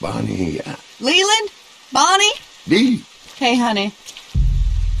 Bonnie, Leland? Bonnie? Dee. Hey, honey.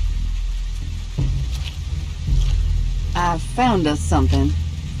 I found us something.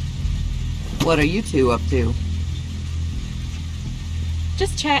 What are you two up to?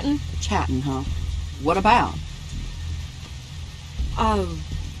 Just chatting. Chatting, huh? What about? Oh,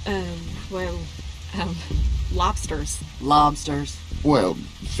 lobsters. Lobsters? Well,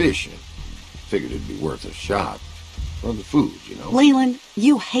 fishing. Figured it'd be worth a shot. For the food, you know. Leland,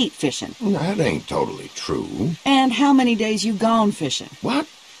 you hate fishing. That ain't totally true. And how many days you gone fishing? What?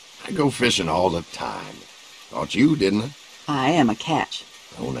 I go fishing all the time. Thought you, didn't I? I am a catch.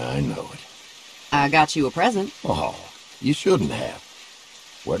 Oh, now I know it. I got you a present. Oh, you shouldn't have.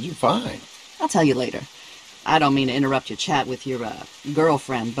 What'd you find? I'll tell you later. I don't mean to interrupt your chat with your,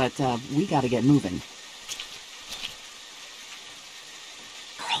 girlfriend, but, we gotta get moving.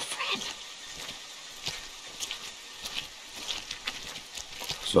 Girlfriend.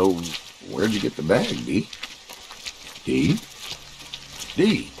 So, where'd you get the bag, Dee? Dee?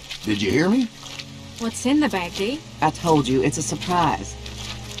 Dee, did you hear me? What's in the bag, Dee? I told you, it's a surprise.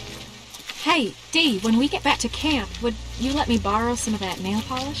 Hey, Dee, when we get back to camp, would you let me borrow some of that nail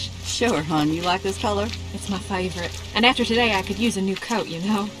polish? Sure, hon. You like this color? It's my favorite. And after today, I could use a new coat, you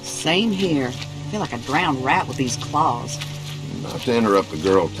know? Same here. I feel like a drowned rat with these claws. Not to interrupt the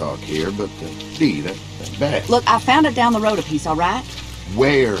girl talk here, but, Dee, that bag. Look, I found it down the road a piece, all right?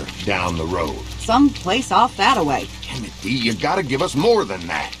 Where down the road? Some place off that-a-way. Damn it, Dee, you gotta give us more than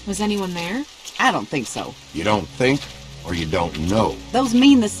that. Was anyone there? I don't think so. You don't think, or you don't know? Those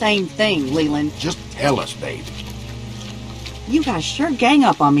mean the same thing, Leland. Just tell us, baby. You guys sure gang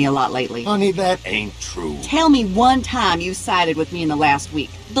up on me a lot lately. Honey, that ain't true. Tell me one time you sided with me in the last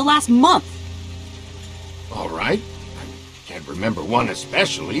week. The last month. All right. I can't remember one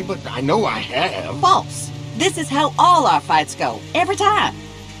especially, but I know I have. False. This is how all our fights go. Every time.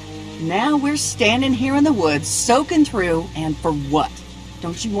 Now we're standing here in the woods, soaking through, and for what?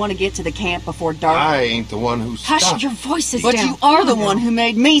 Don't you want to get to the camp before dark? I ain't the one who stopped. Hush, your voice is down. But you are the one who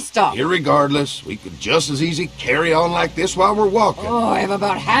made me stop. Irregardless, we could just as easy carry on like this while we're walking. Oh, I've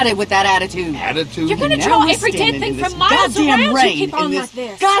about had it with that attitude. Attitude? You're gonna draw every dead thing from miles around you keep on like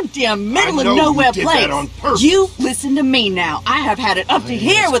this. Goddamn middle of nowhere place. You listen to me now. I have had it up to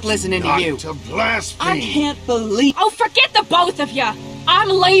here with listening to you. To blaspheme. I can't believe... Oh, forget the both of you. I'm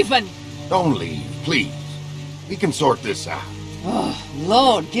leaving. Don't leave, please. We can sort this out. Oh,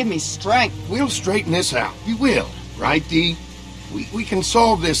 Lord, give me strength. We'll straighten this out. We will. Right, Dee? We can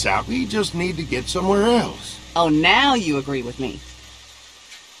solve this out. We just need to get somewhere else. Oh, now you agree with me.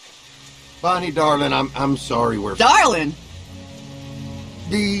 Bonnie, darling, I'm sorry we're... Darling?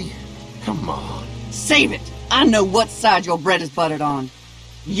 Dee, come on. Save it. I know what side your bread is buttered on.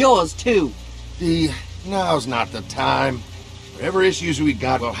 Yours, too. Dee, now's not the time. Whatever issues we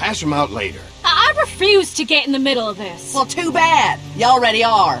got, we'll hash them out later. I refuse to get in the middle of this. Well, too bad. You already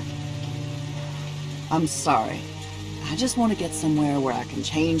are. I'm sorry. I just want to get somewhere where I can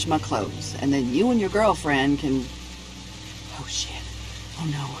change my clothes, and then you and your girlfriend can... Oh, shit. Oh,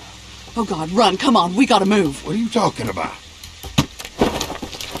 no. Oh, God, run. Come on. We gotta move. What are you talking about?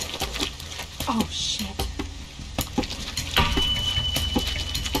 Oh, shit.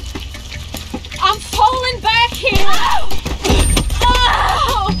 I'm can't.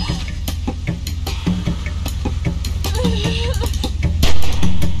 Oh!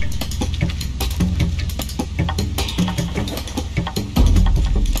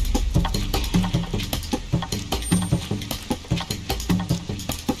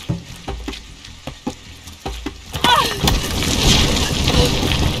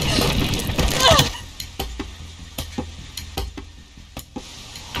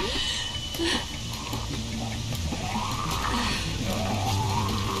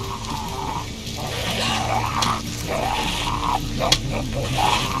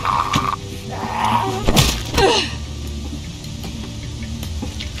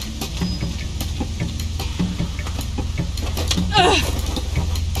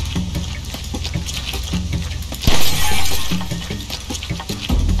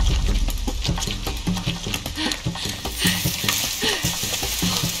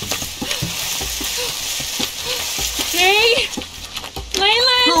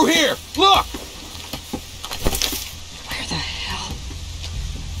 Through here! Look! Where the hell?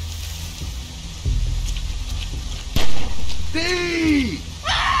 Dee!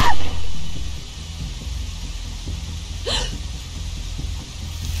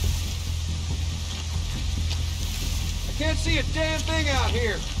 I can't see a damn thing out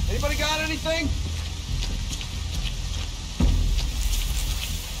here. Anybody got anything?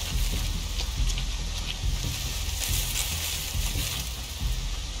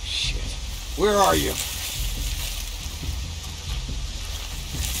 Where are you?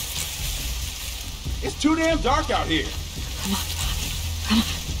 It's too damn dark out here. Come on, Bonnie. Come on.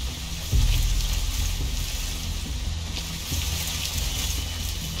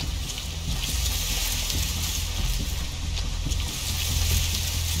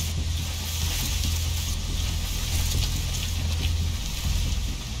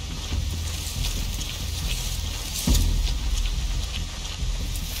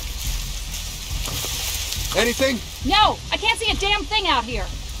 Anything? No, I can't see a damn thing out here.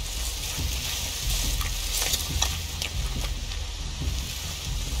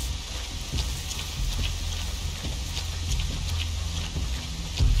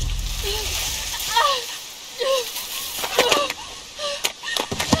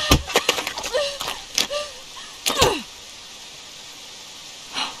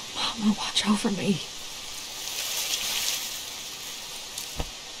 Mama, watch over me.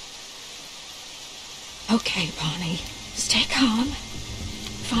 Okay, Bonnie. Stay calm.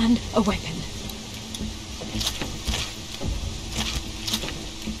 Find a weapon.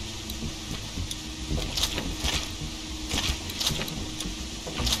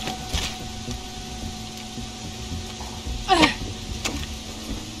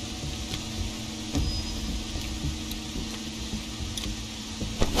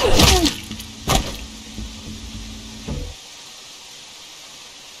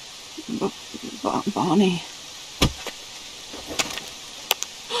 Bonnie.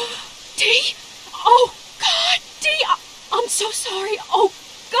 Dee? Oh, God, Dee, I'm so sorry. Oh,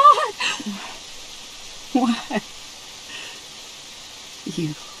 God. Why?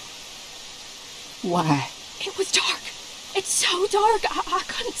 You. Why? It was dark. It's so dark. I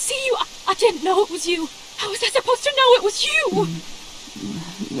couldn't see you. I didn't know it was you. How was I supposed to know it was you?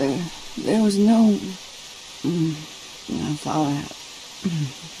 There was no... I thought I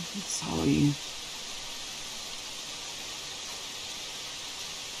saw you.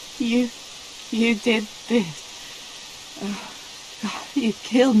 You did this. Oh, God, you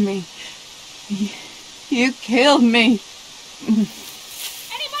killed me. You killed me.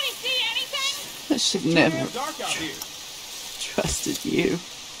 Anybody see anything? I should never Dark out here. trusted you.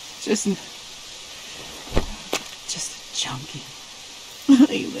 Just a junkie.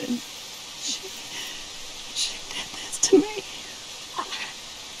 Leland. She did this to me.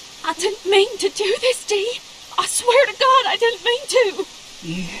 I didn't mean to do this, Dee. I swear to God, I didn't mean to.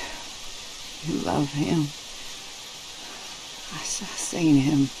 You love him. I seen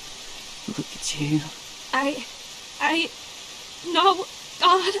him. Look at you. No,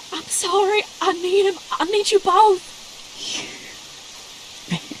 God, I'm sorry. I need him. I need you both. You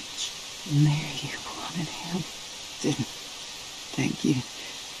bitch. And there you wanted him. Didn't think you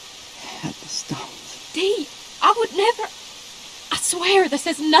had the stones. Dee, I would never... I swear this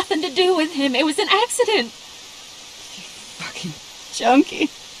has nothing to do with him. It was an accident. You fucking junkie.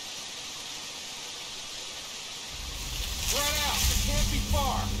 Spread out. It can't be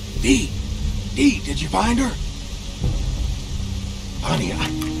far. Dee, did you find her? Honey, I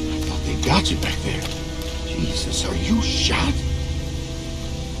thought they got you back there. Jesus, are you shot?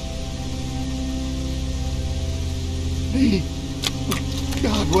 Dee,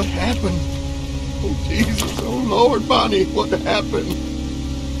 God, what happened? Oh, Jesus. Oh, Lord, Bonnie, what happened?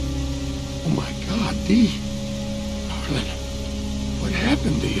 Oh, my God, Dee. Darling, what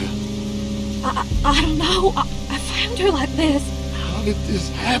happened to you? I don't know. I found her like this. How did this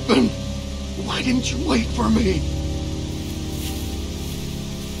happen? Why didn't you wait for me?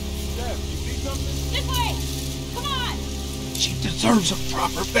 This way! Come on! She deserves a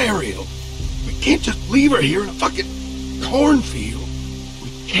proper burial. We can't just leave her here in a fucking cornfield. We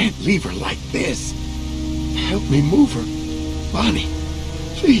can't leave her like this. Help me move her. Bonnie,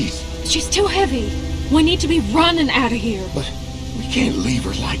 please. She's too heavy. We need to be running out of here. But we can't leave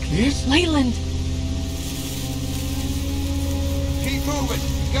her like this. Leyland. Keep moving.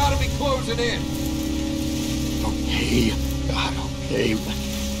 You gotta be closing in. Okay, God, okay, but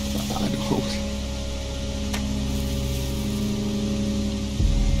I don't...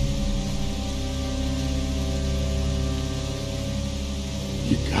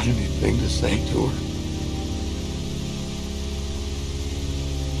 You got anything to say to her?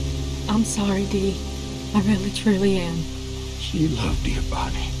 I'm sorry, Dee. I really, truly am. She loved you,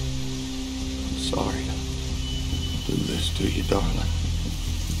 Bonnie. I'm sorry to do this to you, darling.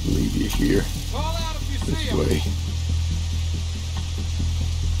 Leave you here. Call out if you see This him. way.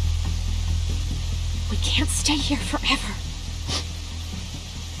 We can't stay here forever.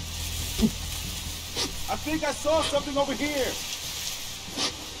 I think I saw something over here.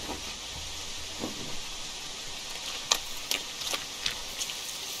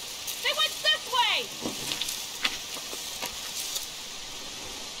 They went this way!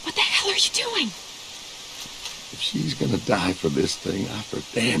 What the hell are you doing? If she's gonna die for this thing, I for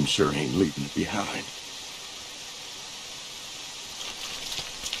damn sure ain't leaving it behind.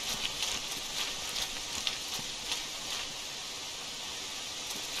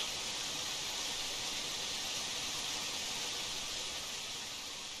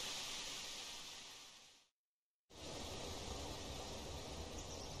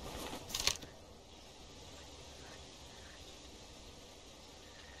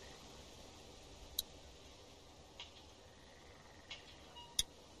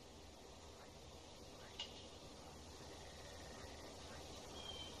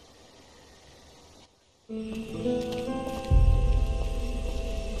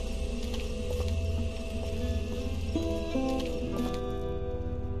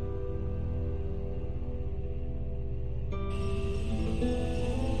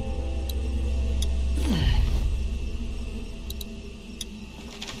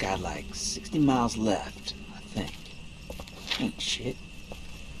 Got like 60 miles left, I think. Ain't shit.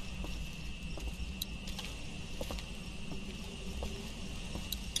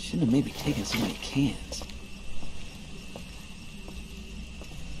 Shouldn't have maybe taken so many cans.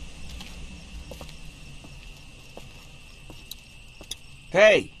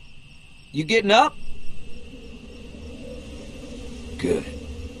 Hey! You getting up? Good.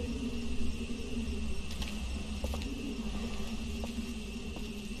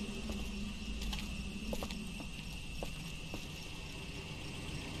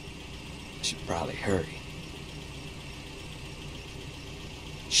 Should probably hurry.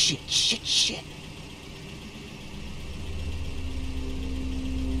 Shit.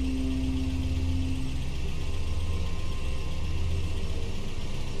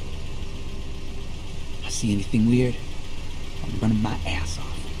 I see anything weird, I'm running my ass off.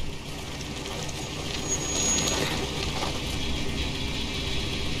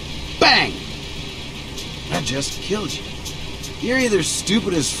 Bang! I just killed you. You're either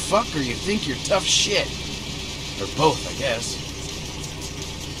stupid as fuck or you think you're tough shit. Or both, I guess.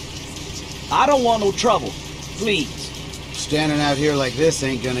 I don't want no trouble. Please. Standing out here like this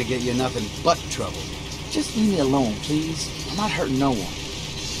ain't gonna get you nothing but trouble. Just leave me alone, please. I'm not hurting no one.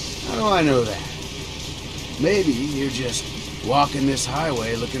 How do I know that? Maybe you're just walking this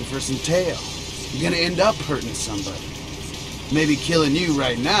highway looking for some tail. You're gonna end up hurting somebody. Maybe killing you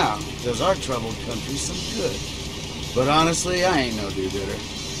right now does our troubled country some good. But honestly, I ain't no do-gooder.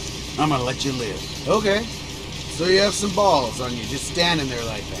 I'm gonna let you live. Okay. So you have some balls on you just standing there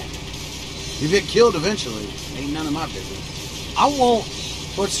like that. You get killed eventually. Ain't none of my business. I won't.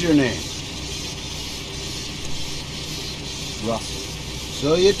 What's your name? Russell.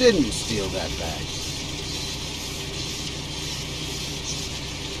 So you didn't steal that bag.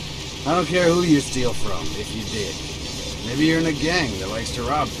 I don't care who you steal from, if you did. Maybe you're in a gang that likes to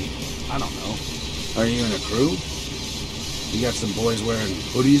rob people. I don't know. Are you in a crew? You got some boys wearing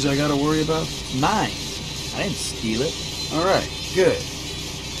hoodies I gotta worry about? Mine. I didn't steal it. Alright, good.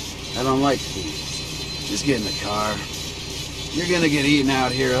 I don't like thieves. Just get in the car. You're gonna get eaten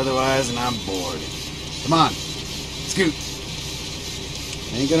out here otherwise, and I'm bored. Come on. Scoot.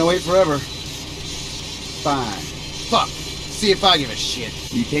 Ain't gonna wait forever. fine. Fuck. See if I give a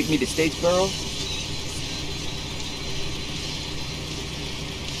shit. You take me to Statesboro?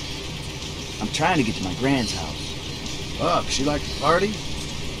 I'm trying to get to my grand's house. Fuck, she like to party?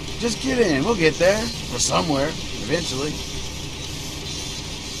 Just get in, we'll get there. Or somewhere, eventually.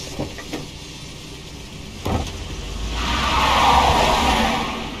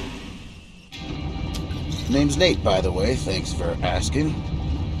 Name's Nate, by the way. Thanks for asking.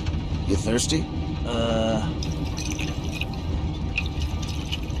 You thirsty?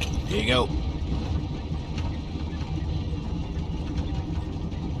 Here you go.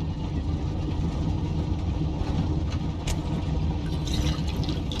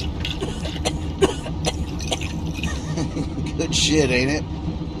 Good shit, ain't it?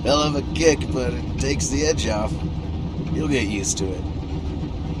 Hell of a kick, but it takes the edge off. You'll get used to it.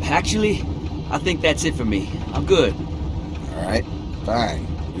 Actually, I think that's it for me. I'm good. Alright, fine.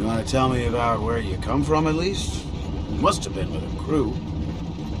 You want to tell me about where you come from, at least? You must have been with a crew.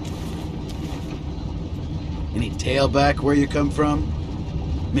 Any tailback where you come from?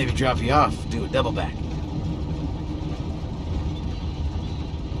 Maybe drop you off, do a double back.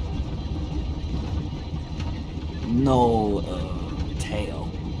 No,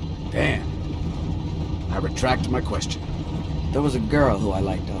 tail. Damn. I retract my question. There was a girl who I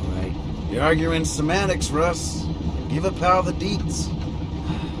liked, all right. You're arguing semantics, Russ. Give a pal the deets.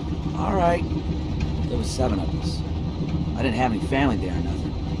 All right. There was 7 of us. I didn't have any family there or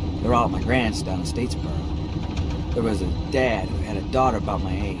nothing. They were all at my grand's down in Statesboro. There was a dad who had a daughter about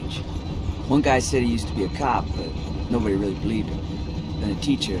my age. One guy said he used to be a cop, but nobody really believed him. Then a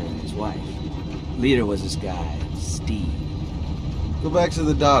teacher and his wife. Leader was this guy, Steve. Go back to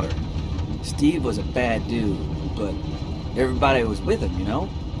the daughter. Steve was a bad dude, but everybody was with him, you know?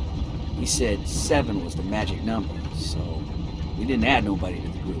 He said 7 was the magic number, so we didn't add nobody to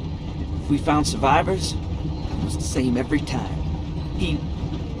the group. If we found survivors, it was the same every time. He...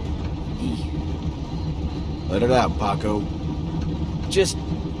 Let it out, Paco. Just,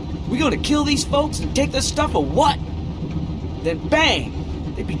 we gonna kill these folks and take their stuff or what? Then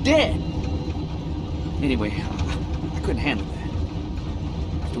bang, they'd be dead. Anyway, I couldn't handle that.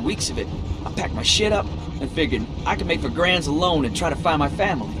 After weeks of it, I packed my shit up and figured I could make for grands alone and try to find my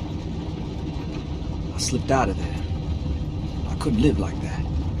family. I slipped out of there. I couldn't live like that.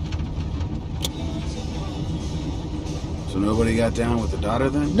 So nobody got down with the daughter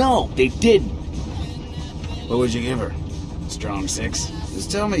then? No, they didn't. What would you give her? Strong 6? Just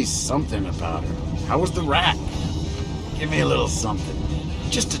tell me something about her. How was the rat? Give me a little something.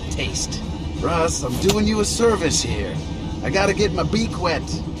 Just a taste. Russ, I'm doing you a service here. I gotta get my beak wet.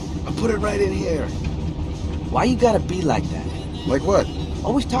 I'll put it right in here. Why you gotta be like that? Like what?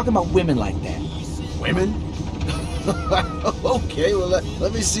 Always talking about women like that. Women? Okay, well,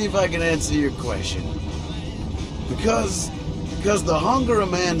 let me see if I can answer your question. Because the hunger a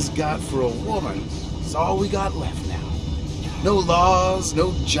man's got for a woman is all we got left now. No laws,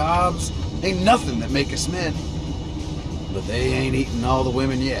 no jobs, ain't nothing that make us men. But they ain't eaten all the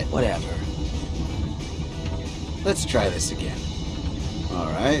women yet. Whatever. Let's try this again.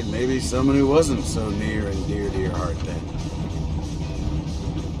 Alright, maybe someone who wasn't so near and dear to your heart then.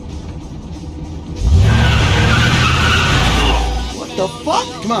 What the fuck?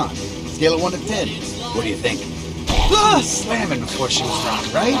 Come on, scale of 1 to 10. What do you think? Slamming before she was wrong,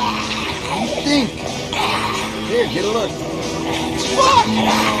 right? What do you think? Here, get a look. Fuck!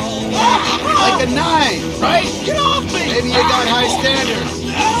 Like a 9, right? Get off me! Maybe you got high standards.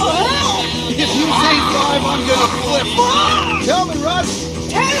 If you say 5, I'm gonna flip. Fuck! Tell me, Russ.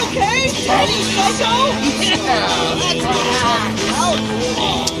 10, okay? 10, you psycho? Yeah, that's what I'm talking about.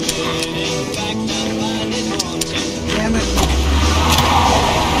 Damn it.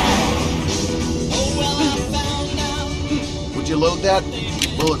 Would you load that?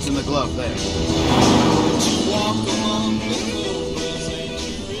 Bullets in the glove there.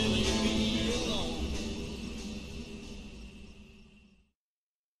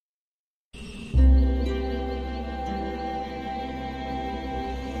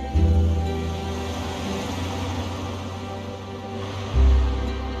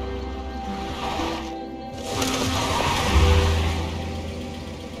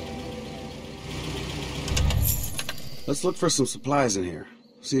 Let's look for some supplies in here.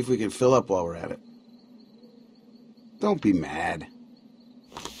 See if we can fill up while we're at it. Don't be mad.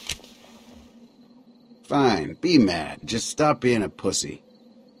 Fine, be mad. Just stop being a pussy.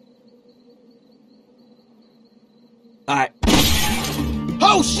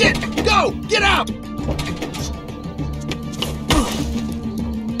 Oh shit! Go! Get out!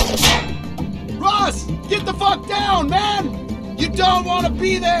 Ross! Get the fuck down, man! You don't want to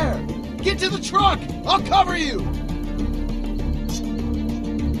be there! Get to the truck! I'll cover you!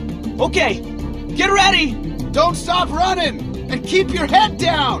 Okay, get ready! Don't stop running! And keep your head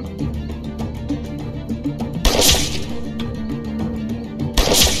down!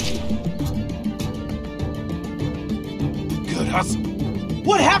 Good hustle.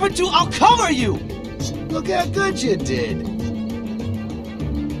 What happened to I'll cover you? Look how good you did.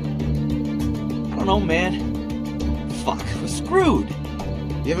 I don't know, man. Fuck, we're screwed.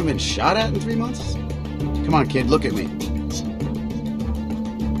 You haven't been shot at in 3 months? Come on, kid, look at me.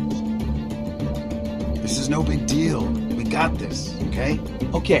 This is no big deal. We got this, okay?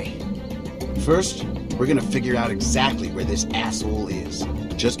 Okay. First, we're gonna figure out exactly where this asshole is.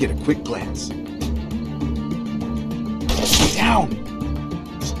 Just get a quick glance. Down!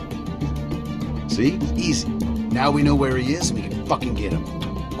 See? Easy. Now we know where he is and we can fucking get him.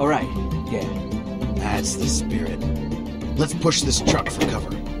 Alright, yeah. That's the spirit. Let's push this truck for cover.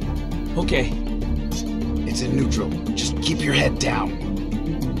 Okay. It's in neutral. Just keep your head down.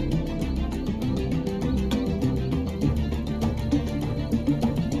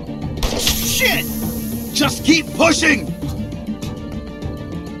 Shit! Just keep pushing!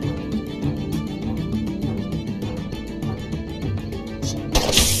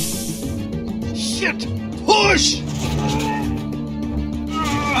 Shit! Push!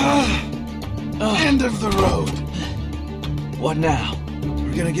 End of the road. What now?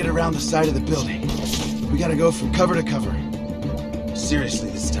 We're gonna get around the side of the building. We gotta go from cover to cover. Seriously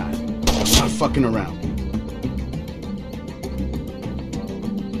this time. I'm not fucking around.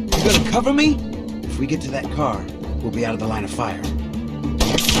 You gonna cover me? If we get to that car, we'll be out of the line of fire.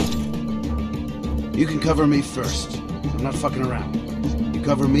 You can cover me first. I'm not fucking around. You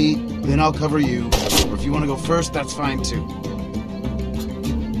cover me, then I'll cover you. Or if you want to go first, that's fine too.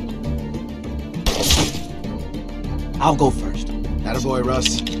 I'll go first. Attaboy,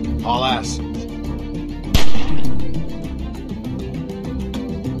 Russ. Haul ass.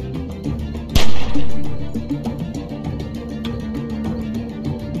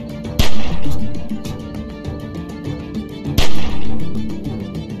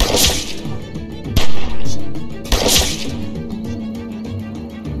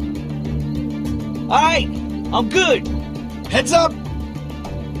 Alright, I'm good. Heads up!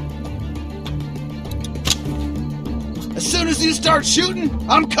 As soon as you start shooting,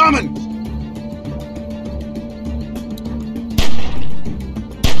 I'm coming!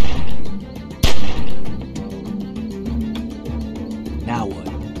 Now what?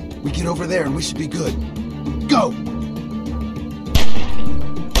 We get over there and we should be good. Go!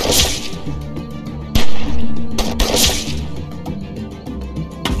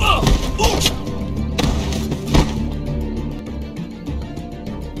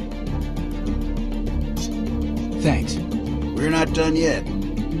 Thanks. We're not done yet.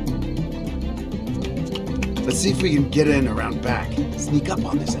 Let's see if we can get in around back. Sneak up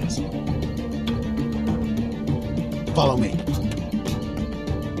on this asshole. Follow me.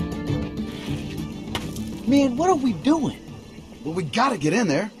 Man, what are we doing? Well, we gotta get in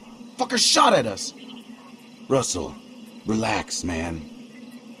there. Fucker shot at us. Russell, relax, man.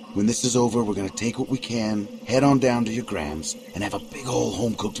 When this is over, we're gonna take what we can, head on down to your Grams, and have a big ol'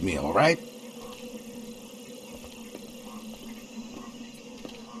 home-cooked meal, all right?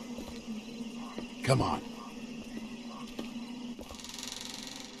 Come on.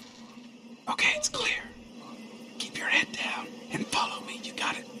 Okay, it's clear. Keep your head down and follow me. You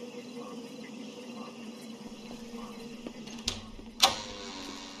got it.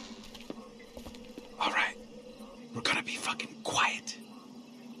 All right. We're gonna be fucking quiet.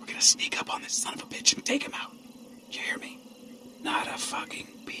 We're gonna sneak up on this son of a bitch and take him out. You hear me? Not a fucking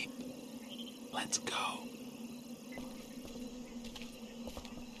beep. Let's go.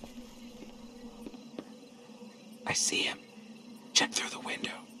 I see him. Check through the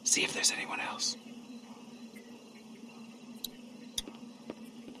window. See if there's anyone else.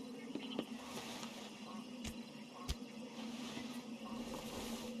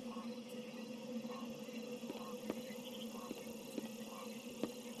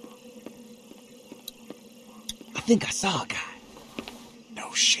 I think I saw a guy.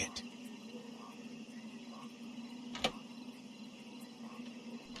 No shit.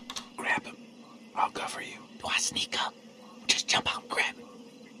 Grab him. I'll cover you. Do I sneak up? Just jump out and grab it.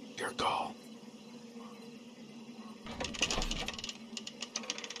 Your call.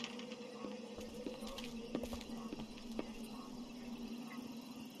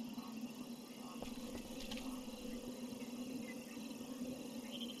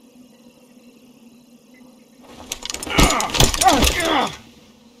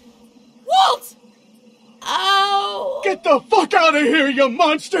 Walt! Oh! Get the fuck out of me here, you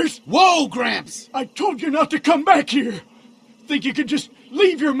monsters! Whoa, Gramps! I told you not to come back here! Think you could just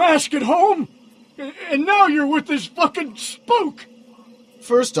leave your mask at home? And now you're with this fucking spook!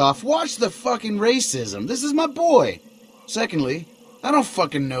 First off, watch the fucking racism. This is my boy. Secondly, I don't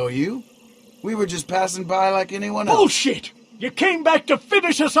fucking know you. We were just passing by like anyone else. Bullshit! You came back to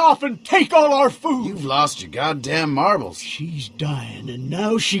finish us off and take all our food! You've lost your goddamn marbles. She's dying, and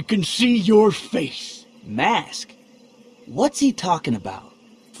now she can see your face. Mask? What's he talking about?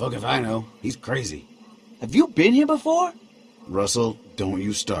 Fuck if I know. He's crazy. Have you been here before? Russell, don't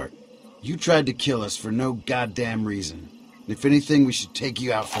you start. You tried to kill us for no goddamn reason. If anything, we should take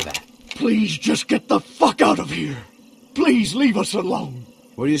you out for that. Please just get the fuck out of here. Please leave us alone.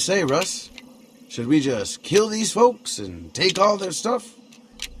 What do you say, Russ? Should we just kill these folks and take all their stuff?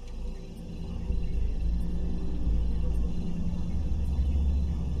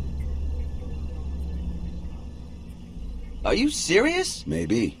 Are you serious?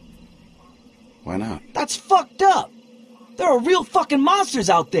 Maybe. Why not? That's fucked up. There are real fucking monsters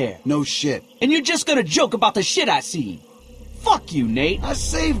out there. No shit. And you're just gonna joke about the shit I seen. Fuck you, Nate. I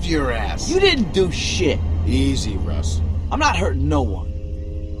saved your ass. You didn't do shit. Easy, Russ. I'm not hurting no one.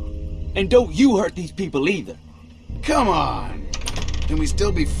 And don't you hurt these people either. Come on. Can we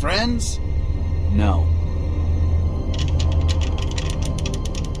still be friends? No.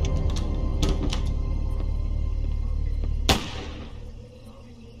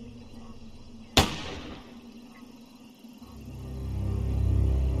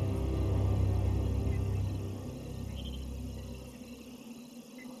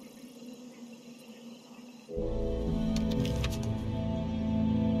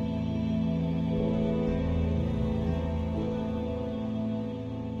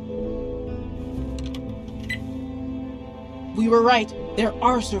 We were right. There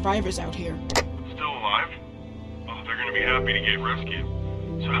are survivors out here. Still alive? Oh, they're gonna be happy to get rescued.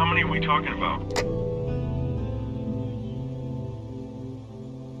 So how many are we talking about?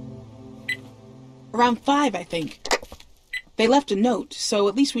 Around 5, I think. They left a note, so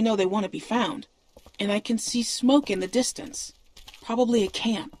at least we know they want to be found. And I can see smoke in the distance. Probably a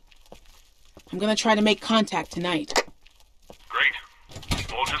camp. I'm gonna try to make contact tonight. Great.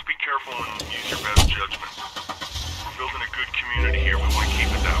 Well, just be careful and use your best judgment. We're building a good community here. We want to keep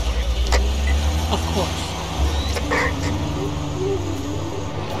it that way. Of course.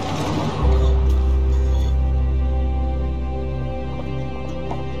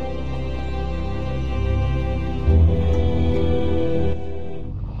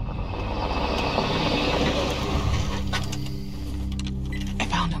 I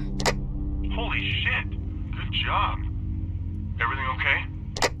found him. Holy shit. Good job. Everything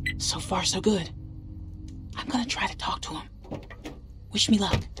okay? So far, so good. I'm gonna try to talk to him. Wish me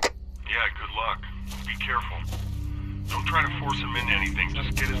luck. Yeah, good luck. Be careful. Don't try to force him into anything.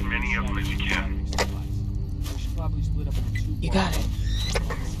 Just get as many of them as you can. You got it.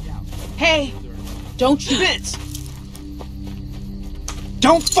 Hey! Don't shoot! Vince!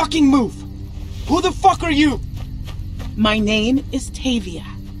 Don't fucking move! Who the fuck are you? My name is Tavia.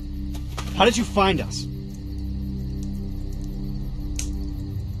 How did you find us?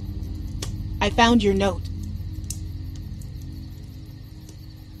 I found your note.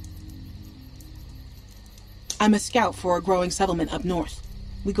 I'm a scout for a growing settlement up north.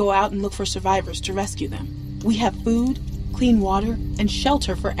 We go out and look for survivors to rescue them. We have food, clean water, and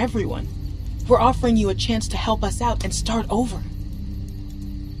shelter for everyone. We're offering you a chance to help us out and start over.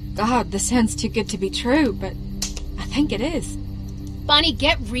 God, this sounds too good to be true, but I think it is. Bonnie,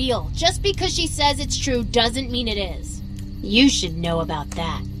 get real. Just because she says it's true doesn't mean it is. You should know about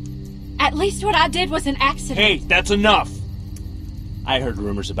that. At least what I did was an accident. Hey, that's enough! I heard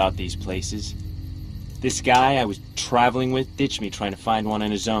rumors about these places. This guy I was traveling with ditched me trying to find one on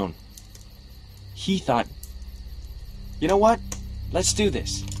his own. He thought, you know what? Let's do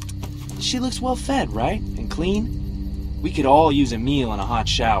this. She looks well fed, right? And clean? We could all use a meal and a hot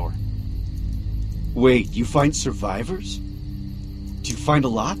shower. Wait, you find survivors? Do you find a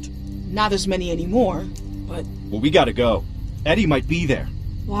lot? Not as many anymore, but... Well, we gotta go. Eddie might be there.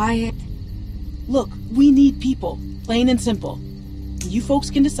 Wyatt. Look, we need people. Plain and simple. You folks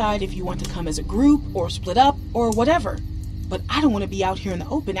can decide if you want to come as a group, or split up, or whatever. But I don't want to be out here in the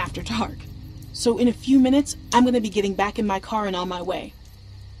open after dark. So in a few minutes, I'm going to be getting back in my car and on my way.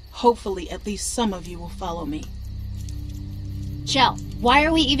 Hopefully, at least some of you will follow me. Shel, why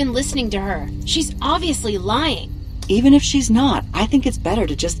are we even listening to her? She's obviously lying. Even if she's not, I think it's better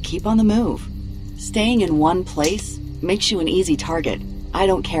to just keep on the move. Staying in one place makes you an easy target. I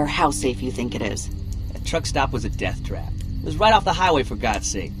don't care how safe you think it is. That truck stop was a death trap. It was right off the highway, for God's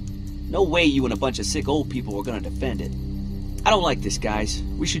sake. No way you and a bunch of sick old people were gonna defend it. I don't like this, guys.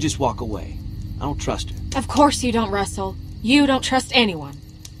 We should just walk away. I don't trust her. Of course you don't, Russell. You don't trust anyone.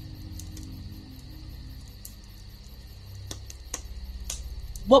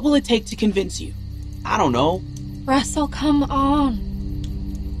 What will it take to convince you? I don't know. Russell, come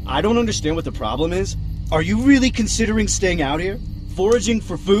on. I don't understand what the problem is. Are you really considering staying out here? Foraging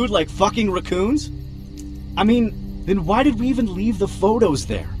for food like fucking raccoons? I mean, then why did we even leave the photos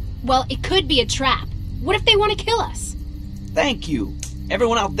there? Well, it could be a trap. What if they want to kill us? Thank you.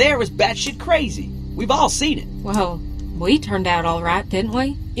 Everyone out there is batshit crazy. We've all seen it. Well, we turned out all right, didn't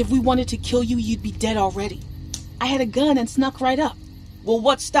we? If we wanted to kill you, you'd be dead already. I had a gun and snuck right up. Well,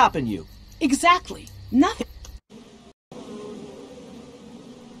 what's stopping you? Exactly. Nothing.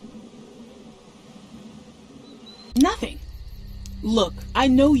 Nothing. Look, I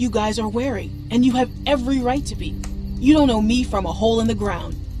know you guys are wary, and you have every right to be. You don't know me from a hole in the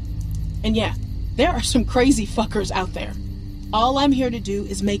ground. And yeah, there are some crazy fuckers out there. All I'm here to do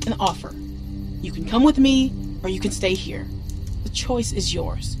is make an offer. You can come with me, or you can stay here. The choice is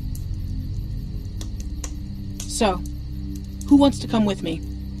yours. So, who wants to come with me?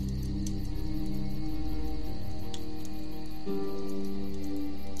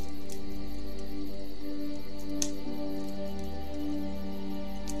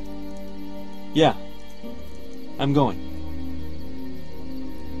 Yeah. I'm going.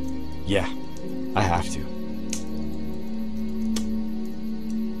 Yeah. I have to.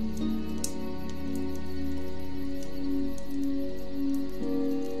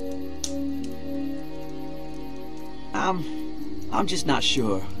 I'm just not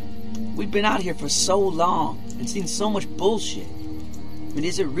sure. We've been out here for so long and seen so much bullshit. I mean,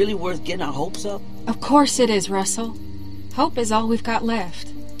 is it really worth getting our hopes up? Of course it is, Russell. Hope is all we've got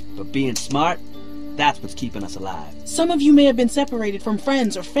left. But being smart, that's what's keeping us alive. Some of you may have been separated from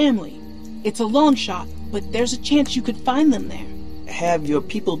friends or family. It's a long shot, but there's a chance you could find them there. Have your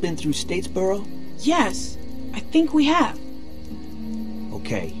people been through Statesboro? Yes, I think we have.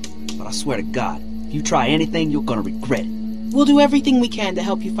 Okay, but I swear to God, if you try anything, you're gonna regret it. We'll do everything we can to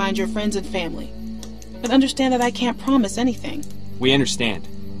help you find your friends and family. But understand that I can't promise anything. We understand.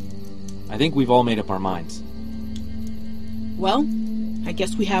 I think we've all made up our minds. Well, I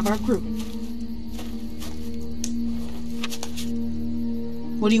guess we have our group.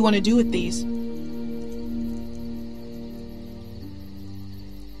 What do you want to do with these?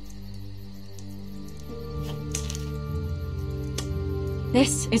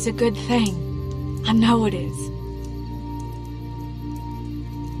 This is a good thing. I know it is.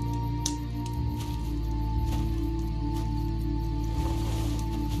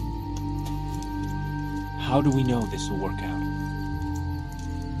 How do we know this will work out?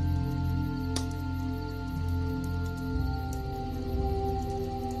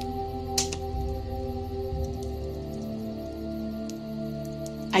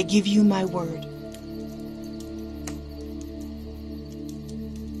 I give you my word.